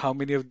sure how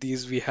many of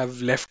these we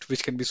have left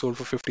which can be sold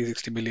for 50,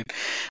 60 million,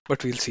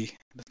 but we'll see.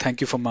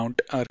 Thank you for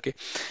Mount RK.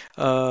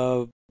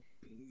 Uh,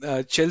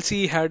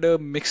 Chelsea had a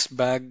mixed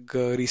bag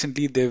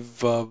recently.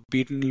 They've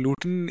beaten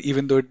Luton,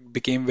 even though it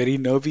became very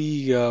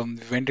nervy.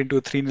 Went into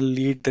a 3-0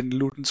 lead, then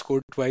Luton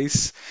scored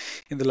twice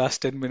in the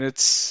last 10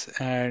 minutes,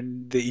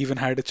 and they even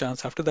had a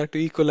chance after that to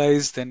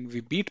equalize. Then we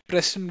beat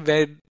Preston,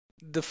 where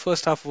the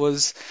first half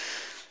was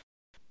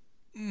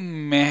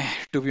meh,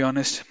 to be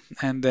honest.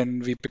 And then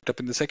we picked up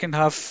in the second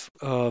half,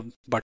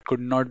 but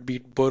could not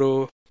beat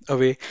Borough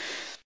away.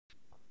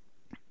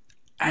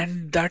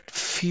 And that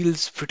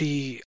feels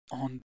pretty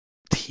on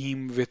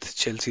theme with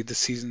Chelsea this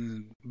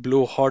season.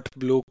 Blow hot,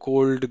 blow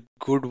cold,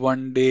 good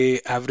one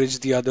day, average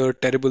the other,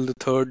 terrible the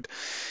third,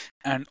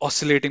 and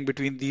oscillating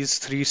between these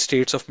three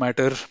states of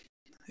matter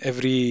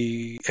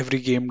every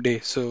game day.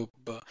 So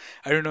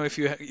I don't know if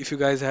you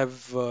guys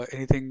have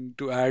anything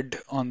to add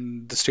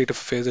on the state of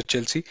affairs at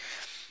Chelsea.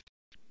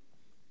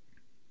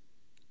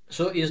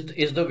 So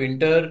is the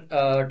winter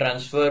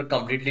transfer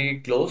completely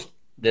closed?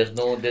 There's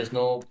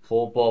no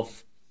hope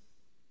of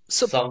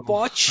So some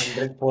Poch,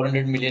 100,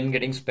 400 million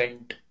getting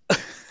spent.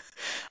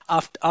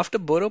 after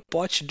Borough,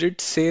 Poch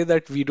did say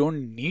that we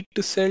don't need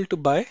to sell to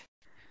buy.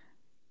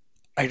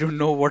 I don't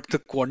know what the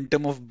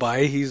quantum of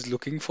buy he's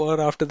looking for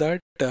after that.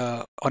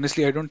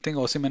 Honestly, I don't think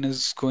Osimhen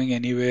is going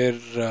anywhere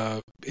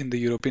in the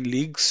European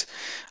leagues.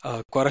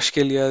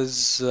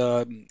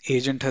 Kvaratskhelia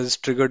agent has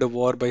triggered a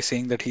war by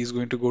saying that he's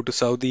going to go to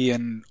Saudi,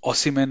 and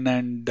Osimhen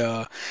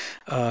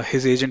and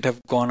his agent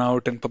have gone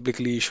out and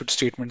publicly issued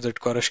statements that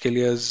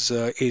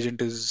Kvaratskhelia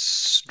agent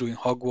is doing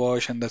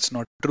hogwash, and that's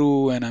not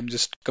true, and I'm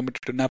just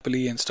committed to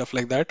Napoli and stuff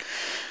like that.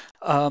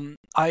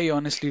 I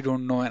honestly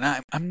don't know, and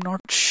I'm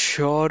not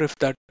sure if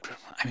that.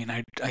 I mean,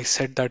 I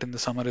said that in the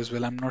summer as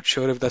well. I'm not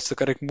sure if that's the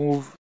correct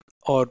move,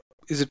 or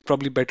is it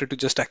probably better to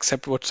just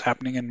accept what's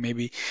happening and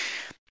maybe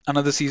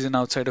another season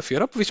outside of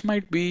Europe, which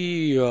might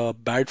be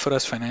bad for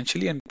us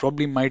financially and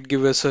probably might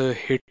give us a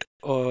hit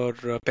or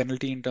a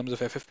penalty in terms of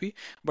FFP.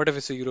 But if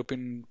it's a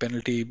European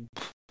penalty,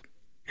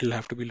 it'll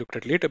have to be looked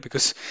at later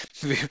because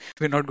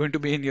we're not going to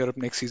be in Europe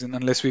next season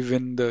unless we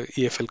win the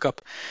EFL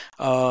Cup.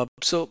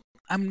 So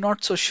I'm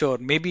not so sure.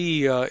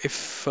 Maybe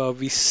if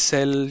we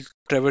sell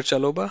Trevor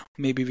Chalobah,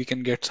 maybe we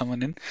can get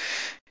someone in.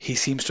 He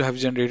seems to have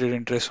generated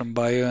interest from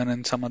Bayern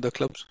and some other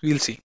clubs. We'll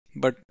see.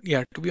 But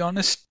yeah, to be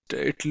honest,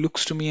 it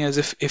looks to me as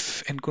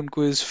if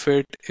Nkunku is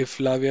fit, if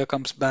Lavia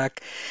comes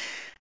back,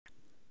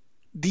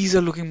 these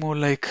are looking more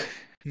like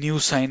new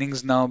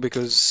signings now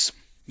because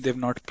they've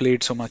not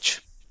played so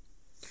much.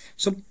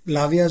 So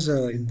Lavia's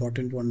an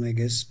important one, I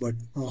guess. But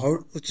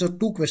so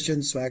two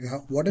questions, Swag.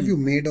 What have Hmm. you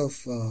made of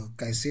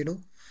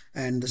Caicedo?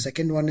 And the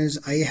second one is,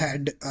 I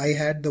had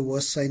the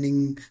worst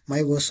signing.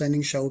 My worst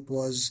signing shout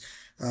was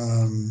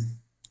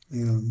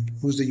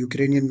who's the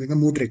Ukrainian winger,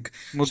 Mudryk.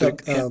 So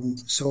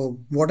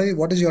Mudryk, yeah.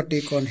 what is your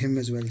take on him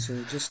as well?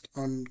 So just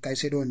on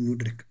Caicedo and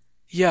Mudryk.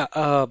 Yeah,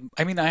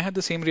 I mean, I had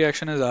the same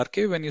reaction as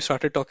RK when you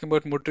started talking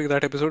about Mudryk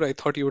that episode. I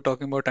thought you were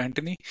talking about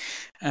Anthony,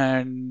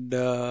 and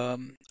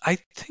I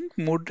think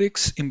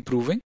Mudryk's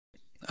improving.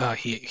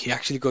 He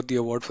actually got the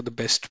award for the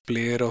best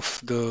player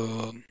of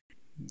the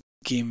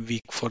game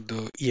week for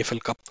the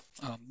EFL Cup,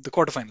 the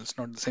quarterfinals,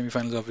 not the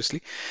semifinals,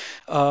 obviously.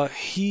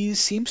 He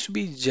seems to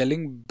be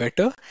gelling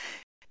better.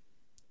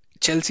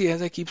 Chelsea,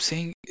 as I keep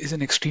saying, is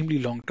an extremely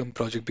long-term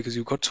project because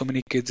you've got so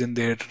many kids in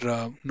there.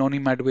 Noni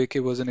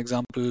Madueke was an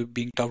example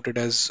being touted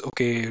as,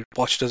 okay,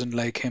 Poch doesn't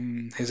like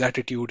him, his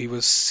attitude, he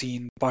was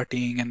seen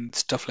partying and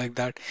stuff like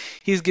that.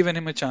 He's given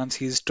him a chance,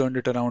 he's turned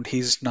it around,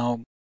 he's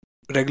now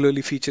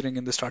regularly featuring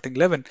in the starting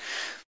 11.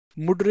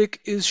 Mudryk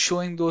is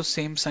showing those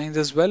same signs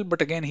as well,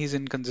 but again, he's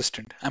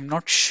inconsistent. I'm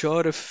not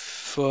sure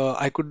if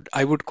I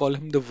would call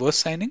him the worst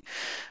signing.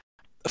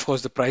 Of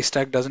course, the price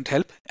tag doesn't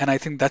help, and I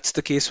think that's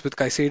the case with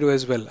Caicedo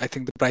as well. I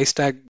think the price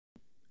tag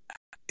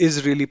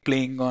is really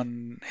playing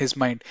on his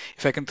mind.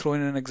 If I can throw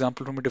in an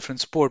example from a different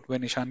sport,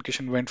 when Ishan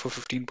Kishan went for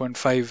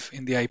 15.5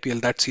 in the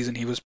IPL that season,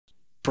 he was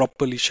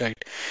properly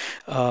shite.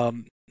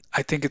 Um,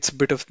 I think it's a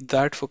bit of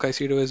that for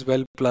Caicedo as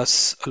well,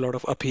 plus a lot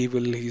of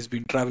upheaval. He's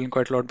been traveling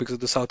quite a lot because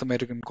of the South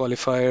American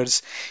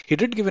qualifiers. He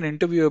did give an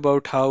interview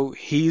about how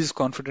he's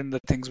confident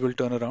that things will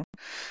turn around.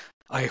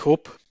 I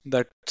hope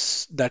that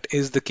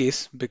is the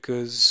case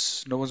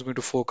because no one's going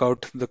to fork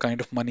out the kind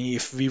of money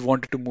if we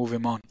wanted to move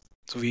him on.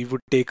 So we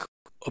would take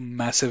a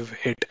massive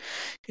hit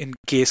in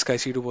case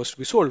Caicedo was to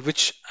be sold,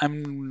 which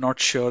I'm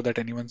not sure that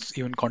anyone's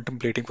even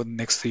contemplating for the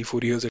next 3, 4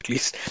 years at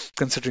least,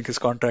 considering his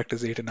contract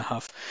is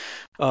 8.5.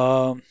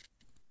 Um,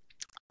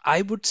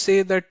 I would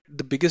say that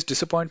the biggest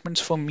disappointments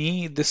for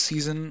me this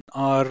season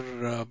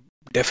are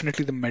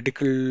definitely the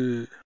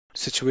medical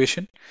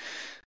situation.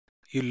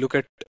 You look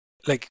at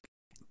like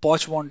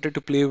Poch wanted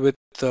to play with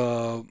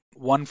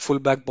one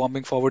fullback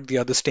bombing forward, the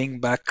other staying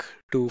back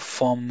to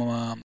form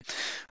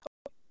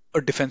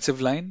a defensive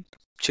line.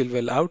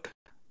 Chilwell out,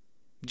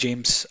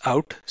 James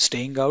out,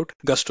 staying out.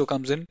 Gusto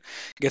comes in,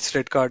 gets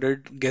red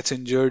carded, gets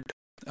injured.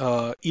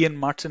 Ian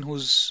Martin,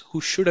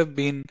 who should have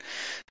been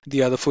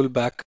the other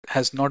fullback,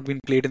 has not been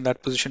played in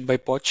that position by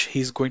Poch.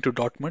 He's going to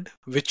Dortmund,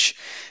 which,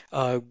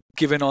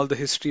 given all the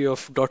history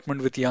of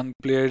Dortmund with young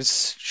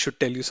players, should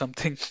tell you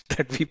something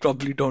that we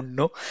probably don't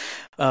know.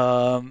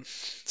 Um,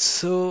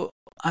 so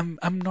I'm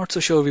not so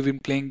sure. We've been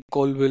playing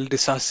Colville,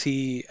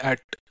 Disasi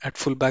at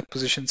fullback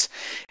positions.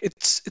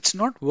 It's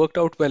not worked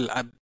out well.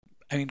 I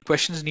mean,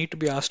 questions need to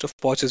be asked of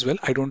Poch as well.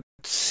 I don't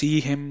see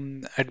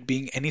him at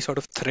being any sort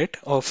of threat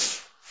of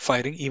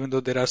firing, even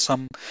though there are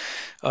some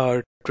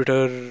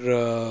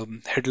Twitter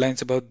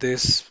headlines about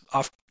this,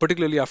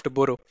 particularly after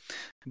Boro.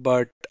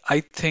 But I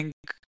think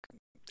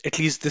at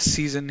least this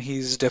season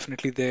he's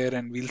definitely there,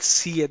 and we'll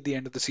see at the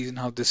end of the season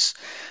how this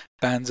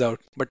pans out.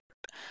 But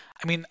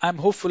I mean, I'm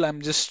hopeful. I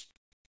just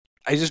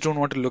don't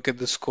want to look at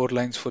the score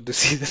lines for this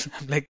season.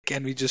 I'm like,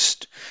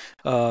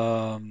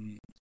 um,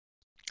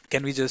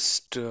 can we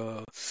just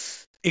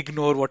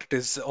ignore what it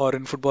is, or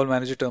in Football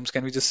Manager terms,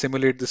 can we just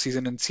simulate the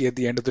season and see at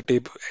the end of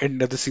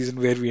the season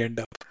where we end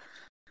up?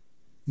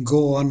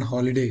 Go on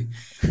holiday.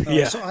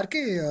 Yeah. So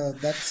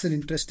RK, that's an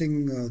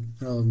interesting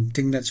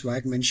thing that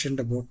Swag mentioned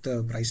about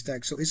the price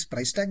tag. So is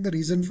price tag the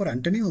reason for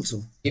Anthony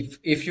also?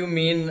 If you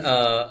mean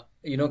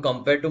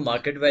compared to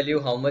market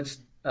value, how much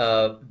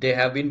they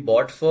have been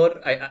bought for,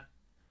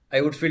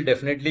 I would feel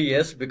definitely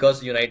yes,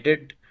 because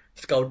United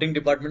scouting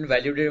department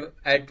valued him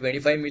at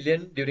 25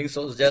 million during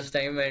Solskjaer's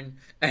time,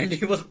 and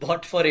he was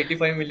bought for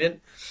 85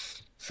 million.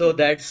 So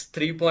that's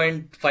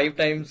 3.5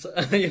 times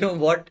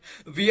what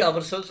we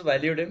ourselves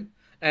valued him.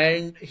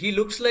 And he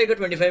looks like a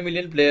 25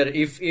 million player.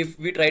 If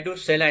we try to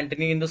sell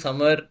Anthony in the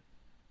summer,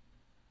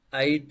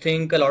 I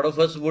think a lot of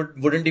us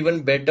wouldn't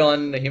even bet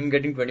on him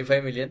getting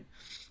 25 million.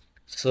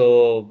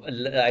 So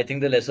I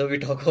think the lesser we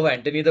talk of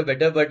Anthony, the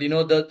better. But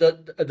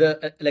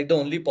the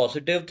only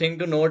positive thing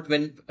to note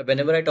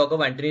whenever I talk of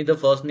Anthony, the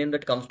first name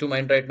that comes to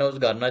mind right now is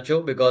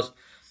Garnacho, because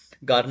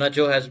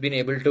Garnacho has been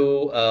able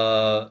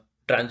to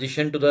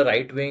transition to the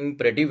right wing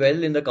pretty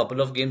well in the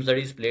couple of games that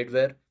he's played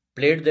there,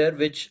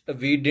 which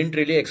we didn't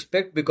really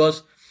expect,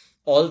 because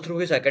all through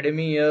his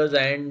academy years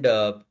and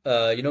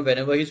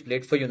whenever he's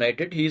played for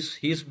United,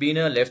 he's been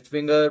a left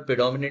winger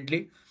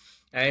predominantly,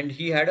 and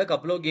he had a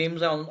couple of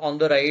games on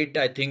the right.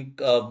 I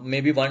think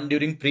maybe one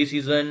during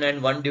preseason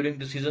and one during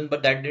the season,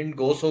 but that didn't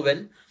go so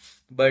well.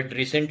 But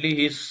recently,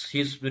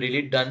 he's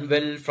really done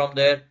well from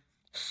there.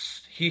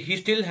 He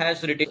still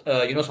has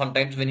retained,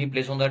 sometimes when he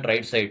plays on that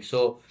right side.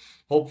 So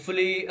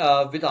hopefully,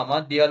 with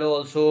Amad Diallo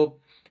also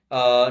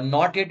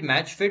not yet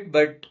match fit,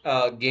 but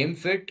game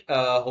fit.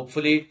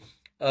 Hopefully,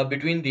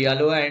 between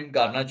Diallo and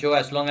Garnacho,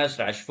 as long as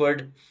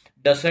Rashford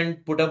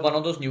doesn't put up one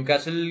of those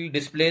Newcastle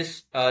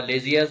displays,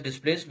 lazy ass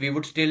displays, we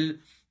would still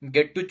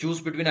get to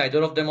choose between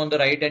either of them on the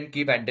right and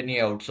keep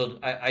Anthony out. So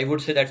I would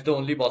say that's the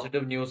only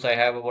positive news I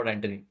have about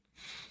Anthony.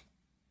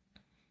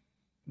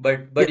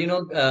 But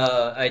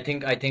I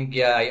think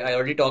yeah, I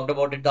already talked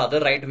about it. The other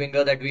right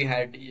winger that we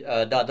had,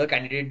 the other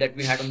candidate that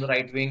we had on the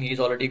right wing, he's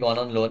already gone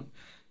on loan.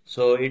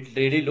 So it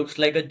really looks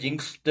like a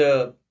jinxed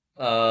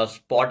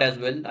spot as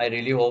well. I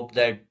really hope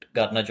that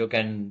Garnacho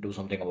can do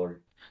something about it.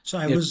 So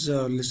I Yeah. was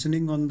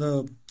listening on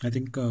I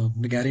think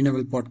the Gary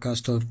Neville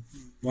podcast, or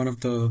one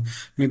of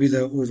maybe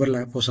the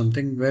overlap or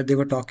something, where they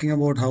were talking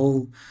about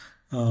how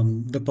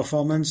the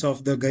performance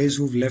of the guys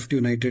who've left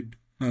United.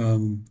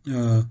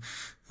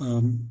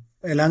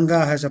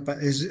 Elanga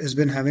has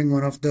been having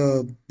one of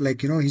the,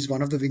 he's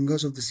one of the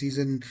wingers of the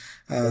season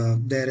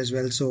there as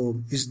well.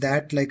 So is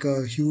that like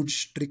a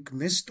huge trick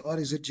missed, or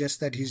is it just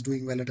that he's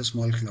doing well at a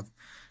small club?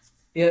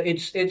 Yeah,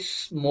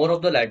 it's more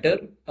of the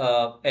latter.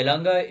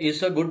 Elanga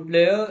is a good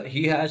player.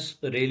 He has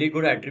really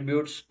good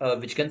attributes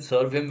which can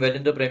serve him well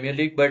in the Premier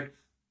League, but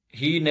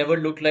he never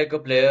looked like a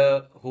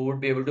player who would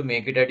be able to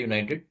make it at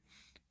United.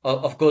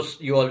 Of course,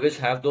 you always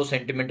have those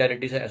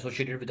sentimentalities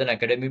associated with an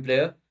academy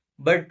player,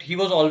 but he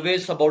was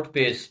always about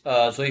pace.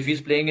 So if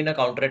he's playing in a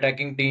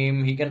counter-attacking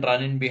team, he can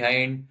run in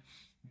behind.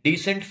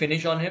 Decent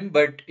finish on him,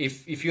 but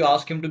if you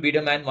ask him to beat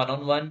a man one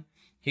on one,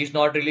 he's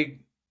not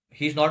really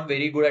he's not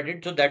very good at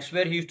it. So that's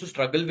where he used to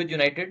struggle with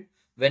United.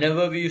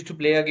 Whenever we used to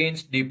play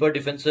against deeper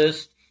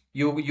defenses,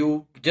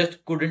 You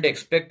just couldn't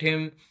expect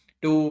him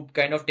to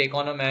kind of take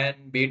on a man,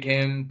 beat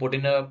him, put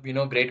in a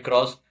great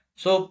cross.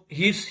 So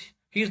he's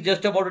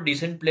just about a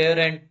decent player,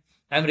 and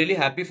I'm really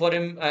happy for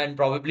him. And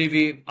probably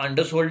we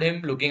undersold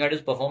him looking at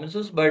his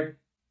performances, but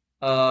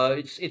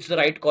it's the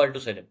right call to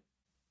sell him.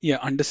 Yeah,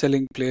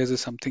 underselling players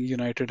is something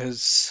United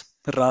has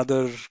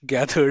rather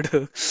gathered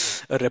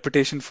a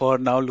reputation for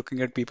now,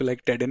 looking at people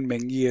like Ted and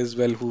Mengi as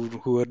well,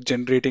 who are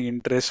generating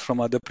interest from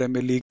other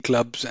Premier League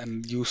clubs,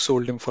 and you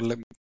sold him for like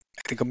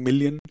I think 1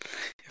 million,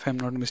 if I'm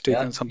not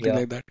mistaken, Yeah, something yeah.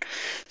 like that.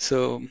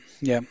 So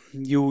yeah,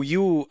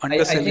 you I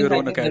undersell think your I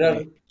own think there are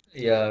academy.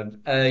 yeah.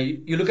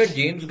 You look at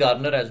James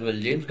Garner as well.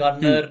 James Hmm.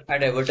 Garner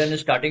at Everton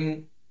is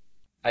starting,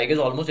 I guess,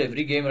 almost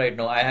every game right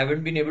now. I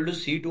haven't been able to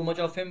see too much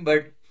of him,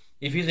 but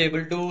if he's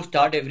able to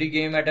start every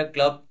game at a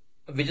club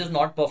which has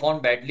not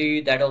performed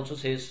badly, that also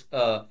says.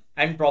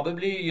 And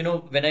probably,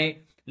 when I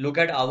look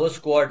at our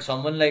squad,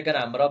 someone like an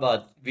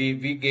Amrabat,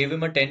 we gave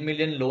him a 10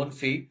 million loan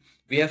fee.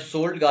 We have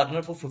sold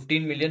Garner for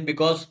 15 million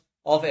because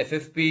of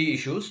FFP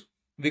issues.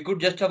 We could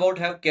just about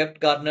have kept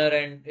Garner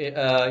and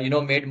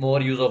made more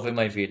use of him,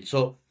 I feel.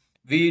 So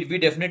we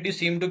definitely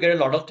seem to get a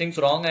lot of things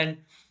wrong, and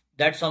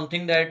that's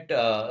something that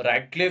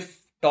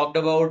Radcliffe talked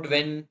about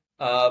when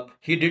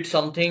he did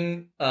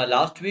something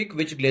last week,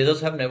 which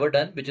Glazers have never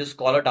done, which is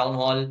call a town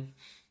hall.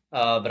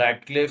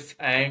 Radcliffe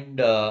and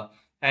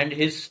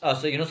his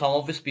some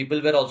of his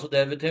people were also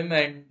there with him,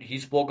 and he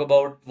spoke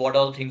about what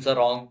all things are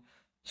wrong.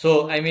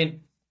 So I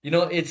mean,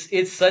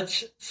 it's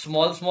such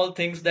small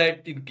things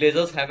that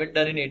Glazers haven't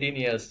done in 18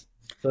 years.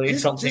 So it's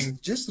Just, something.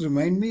 just, just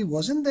remind me,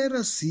 wasn't there a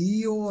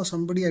CEO or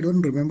somebody? I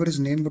don't remember his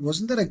name, but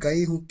wasn't there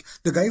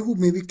the guy who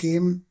maybe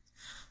came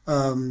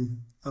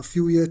a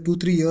few years, 2,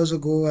 3 years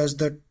ago as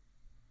the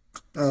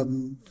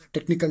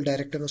technical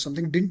director or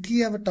something? Didn't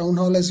he have a town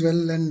hall as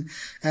well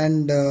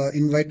and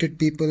invited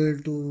people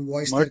to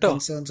voice their Murtaugh.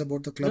 concerns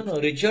about the No, club?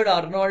 no, Richard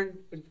Arnold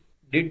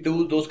did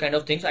do those kind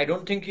of things. I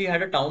don't think he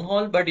had a town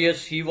hall, but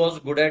yes, he was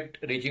good at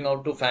reaching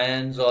out to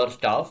fans or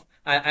staff.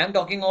 I'm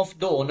talking of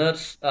the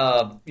owners,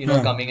 Ah,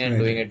 coming and right,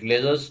 doing right. it.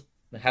 Glazers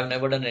have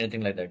never done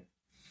anything like that.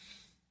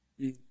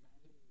 Mm.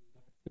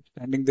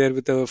 Standing there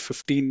with a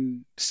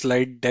 15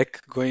 slide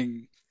deck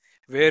going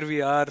where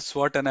we are,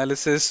 SWOT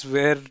analysis,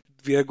 where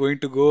we are going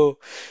to go,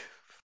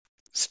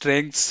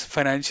 strengths,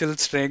 financial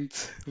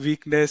strength,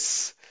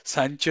 weakness,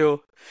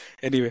 Sancho.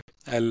 Anyway,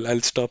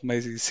 I'll stop my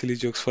silly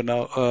jokes for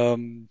now.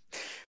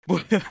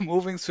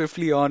 Moving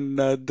swiftly on,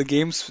 the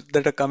games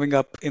that are coming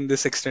up in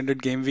this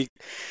extended game week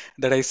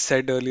that I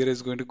said earlier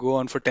is going to go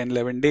on for 10,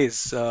 11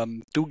 days.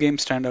 Two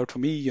games stand out for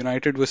me: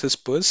 United versus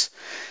Spurs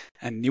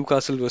and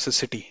Newcastle versus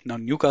City. Now,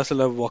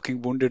 Newcastle are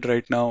walking wounded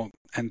right now,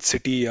 and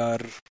City are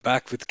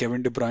back with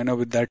Kevin De Bruyne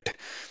with that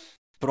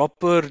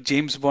proper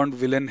James Bond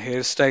villain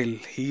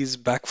hairstyle. He's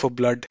back for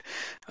blood.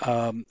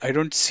 I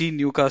don't see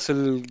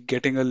Newcastle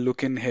getting a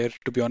look in here,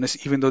 to be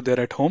honest, even though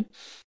they're at home.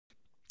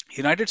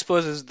 United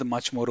Spurs is the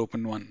much more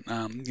open one.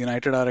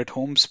 United are at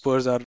home,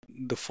 Spurs are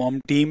the form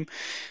team.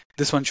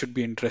 This one should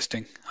be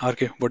interesting.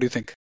 RK, what do you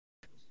think?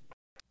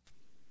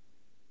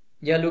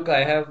 Yeah, look,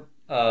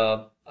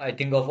 I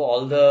think of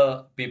all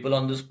the people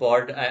on this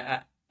pod,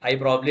 I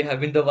probably have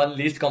been the one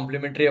least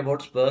complimentary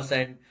about Spurs,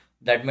 and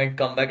that might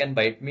come back and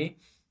bite me.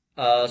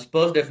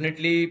 Spurs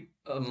definitely,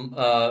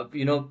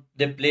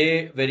 they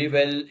play very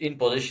well in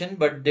possession,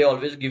 but they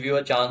always give you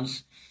a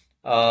chance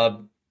uh,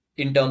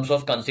 in terms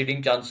of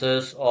conceding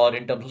chances or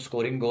in terms of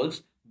scoring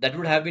goals. That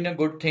would have been a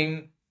good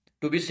thing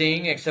to be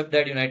saying, except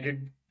that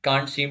United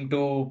can't seem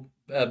to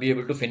be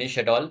able to finish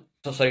at all.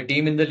 So, sorry,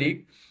 team in the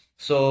league.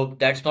 So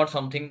that's not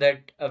something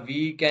that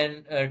we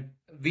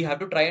have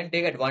to try and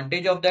take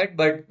advantage of that,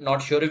 but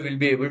not sure if we'll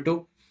be able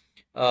to.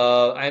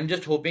 I'm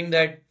just hoping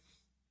that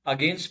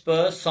against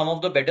Spurs, some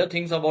of the better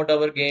things about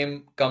our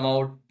game come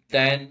out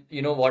than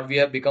what we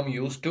have become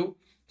used to.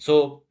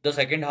 So the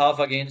second half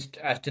against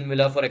Aston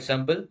Villa, for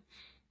example,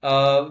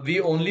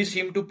 we only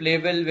seem to play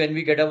well when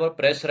we get our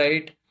press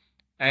right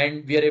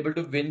and we are able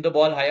to win the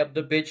ball high up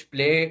the pitch,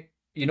 play,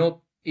 in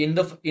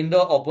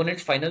the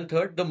opponent's final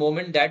third. The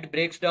moment that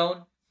breaks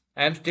down,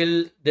 I'm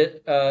still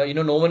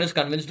no one is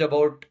convinced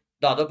about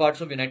the other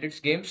parts of United's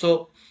game.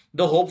 So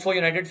the hope for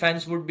United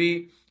fans would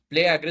be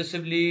play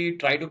aggressively,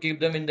 try to keep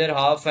them in their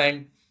half,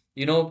 and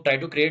try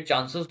to create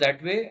chances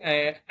that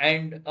way.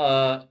 And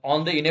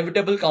on the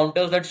inevitable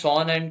counters that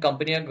Son and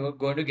company are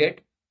going to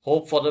get,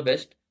 hope for the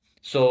best.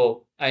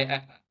 So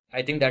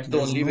I think that's the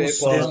There's only no way There's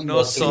for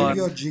no Son. Spurs to Save win.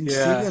 your Son. jinx.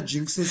 Save Yeah. your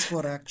jinxes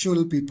for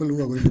actual people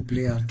who are going to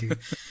play RK.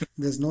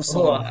 There's no Oh,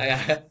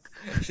 Son.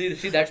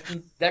 see,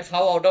 that's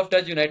how out of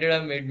touch United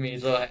have made me.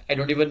 So I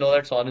don't even know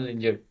that Son is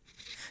injured.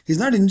 He's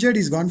not injured.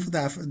 He's gone for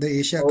the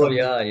Asia Oh Cup.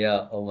 yeah,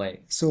 yeah. Oh my.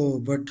 So,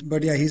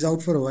 but yeah, he's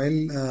out for a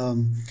while.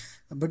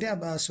 But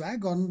yeah,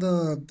 Swag on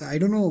the. I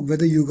don't know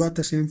whether you got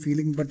the same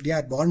feeling, but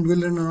yeah, Bond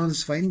villain and all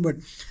is fine. But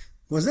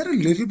was there a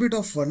little bit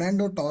of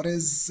Fernando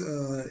Torres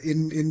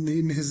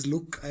in his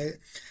look?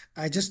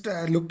 I just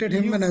looked at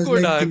him You and I was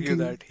could like argue thinking,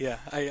 that. Yeah,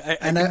 I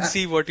and can I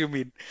see what you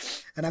mean.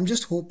 and I'm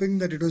just hoping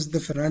that it was the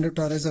Fernando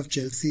Torres of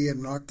Chelsea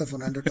and not the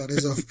Fernando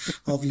Torres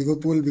of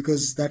Liverpool,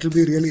 because that will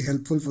be really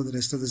helpful for the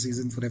rest of the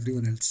season for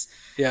everyone else.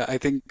 Yeah, I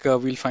think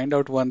we'll find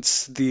out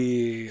once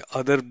the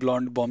other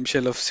blonde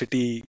bombshell of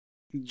City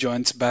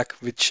joins back,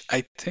 which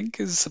I think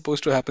is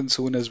supposed to happen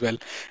soon as well.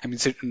 I mean,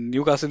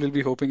 Newcastle will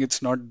be hoping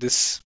it's not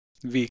this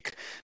week,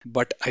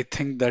 but I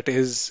think that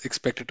is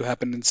expected to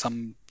happen in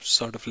some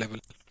sort of level.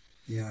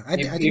 Yeah,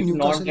 If I think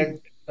not Newcastle.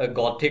 that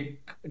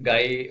gothic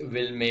guy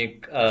will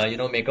make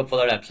make up for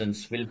that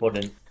absence, Will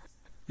Foden.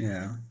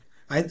 Yeah,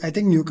 I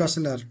think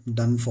Newcastle are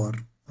done for.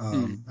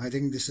 Hmm. I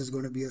think this is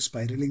going to be a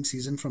spiraling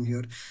season from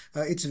here.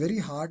 It's very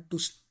hard to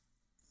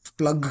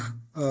plug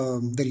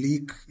the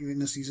league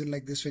in a season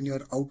like this when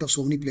you're out of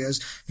so many players.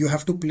 You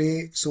have to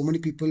play so many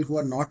people who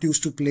are not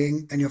used to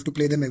playing, and you have to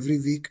play them every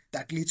week.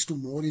 That leads to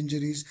more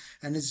injuries,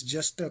 and it's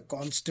just a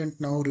constant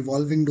now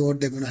revolving door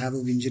they're going to have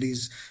of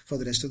injuries for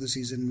the rest of the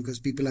season, because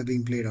people are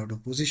being played out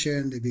of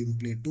position, they're being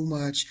played too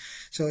much.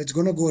 So it's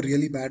going to go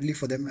really badly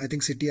for them. I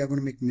think City are going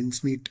to make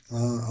mincemeat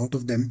out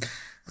of them.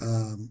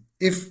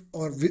 If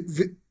or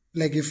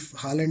like if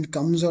Haaland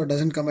comes or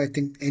doesn't come, I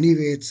think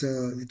anyway it's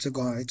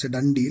a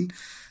done deal.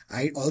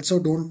 I also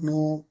don't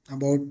know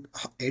about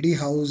Eddie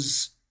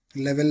Howe's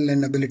level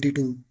and ability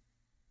to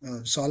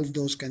solve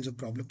those kinds of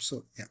problems.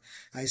 So yeah,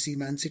 I see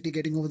Man City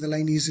getting over the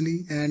line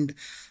easily, and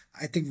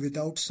I think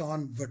without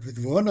Son, but with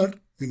Werner,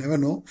 you never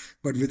know.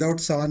 But without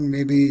Son,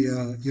 maybe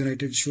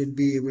United should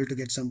be able to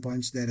get some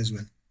points there as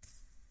well.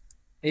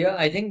 Yeah,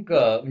 I think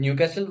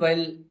Newcastle,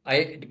 while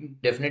I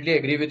definitely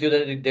agree with you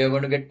that they're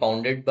going to get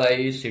pounded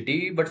by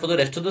City, but for the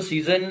rest of the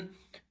season,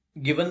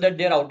 given that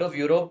they're out of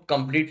Europe,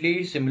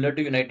 completely similar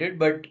to United,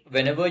 but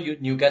whenever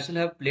Newcastle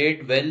have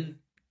played well,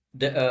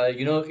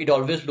 it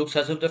always looks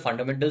as if the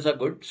fundamentals are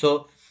good.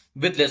 So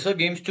with lesser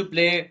games to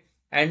play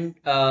and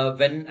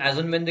as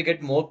and when they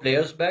get more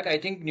players back, I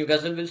think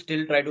Newcastle will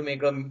still try to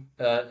make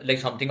like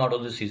something out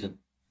of the season.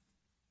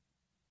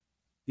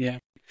 Yeah.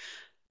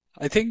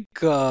 I think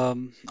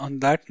on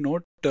that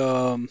note,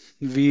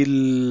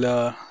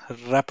 we'll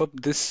wrap up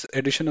this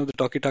edition of the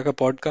Talkie Taka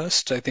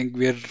podcast. I think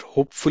we're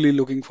hopefully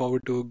looking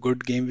forward to a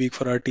good game week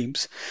for our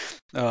teams.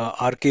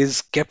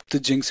 RK's kept the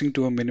jinxing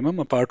to a minimum,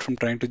 apart from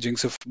trying to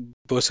jinx a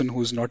person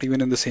who's not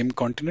even in the same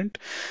continent.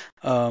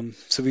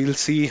 So we'll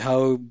see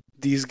how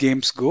these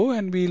games go,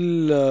 and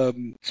we'll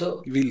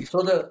So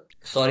the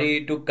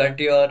sorry to cut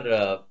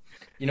your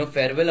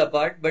farewell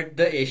apart, but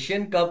the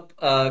Asian Cup,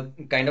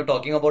 kind of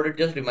talking about it,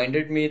 just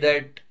reminded me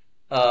that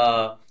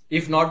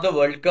if not the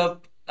World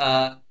Cup,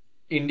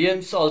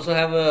 Indians also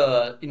have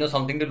a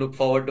something to look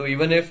forward to,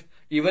 even if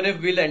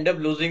we'll end up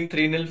losing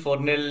 3-0,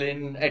 4-0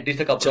 in at least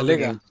a couple of the chalega.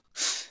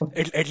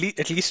 games.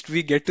 At least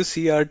we get to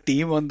see our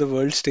team on the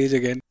world stage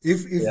again.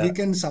 If we Yeah.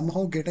 can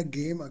somehow get a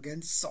game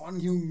against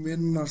Son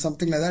Heung-min or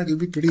something like that, it'll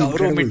be pretty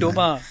Kauro incredible,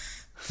 man. Mitoma.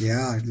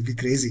 Yeah, it'll be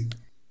crazy.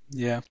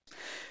 Yeah.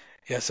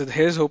 Yeah, so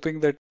here's hoping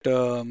that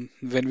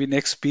when we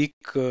next speak,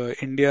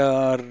 India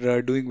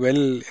are doing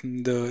well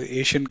in the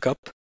Asian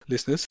Cup,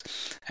 listeners.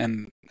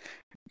 And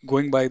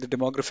going by the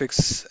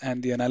demographics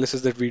and the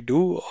analysis that we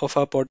do of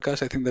our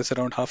podcast, I think that's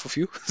around half of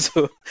you.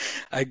 So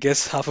I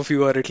guess half of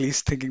you are at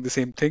least thinking the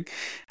same thing.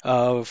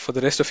 For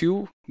the rest of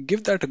you,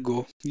 give that a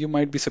go. You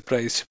might be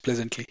surprised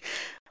pleasantly.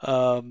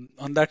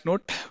 On that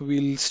note,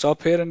 we'll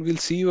stop here and we'll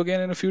see you again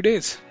in a few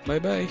days. Bye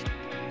bye.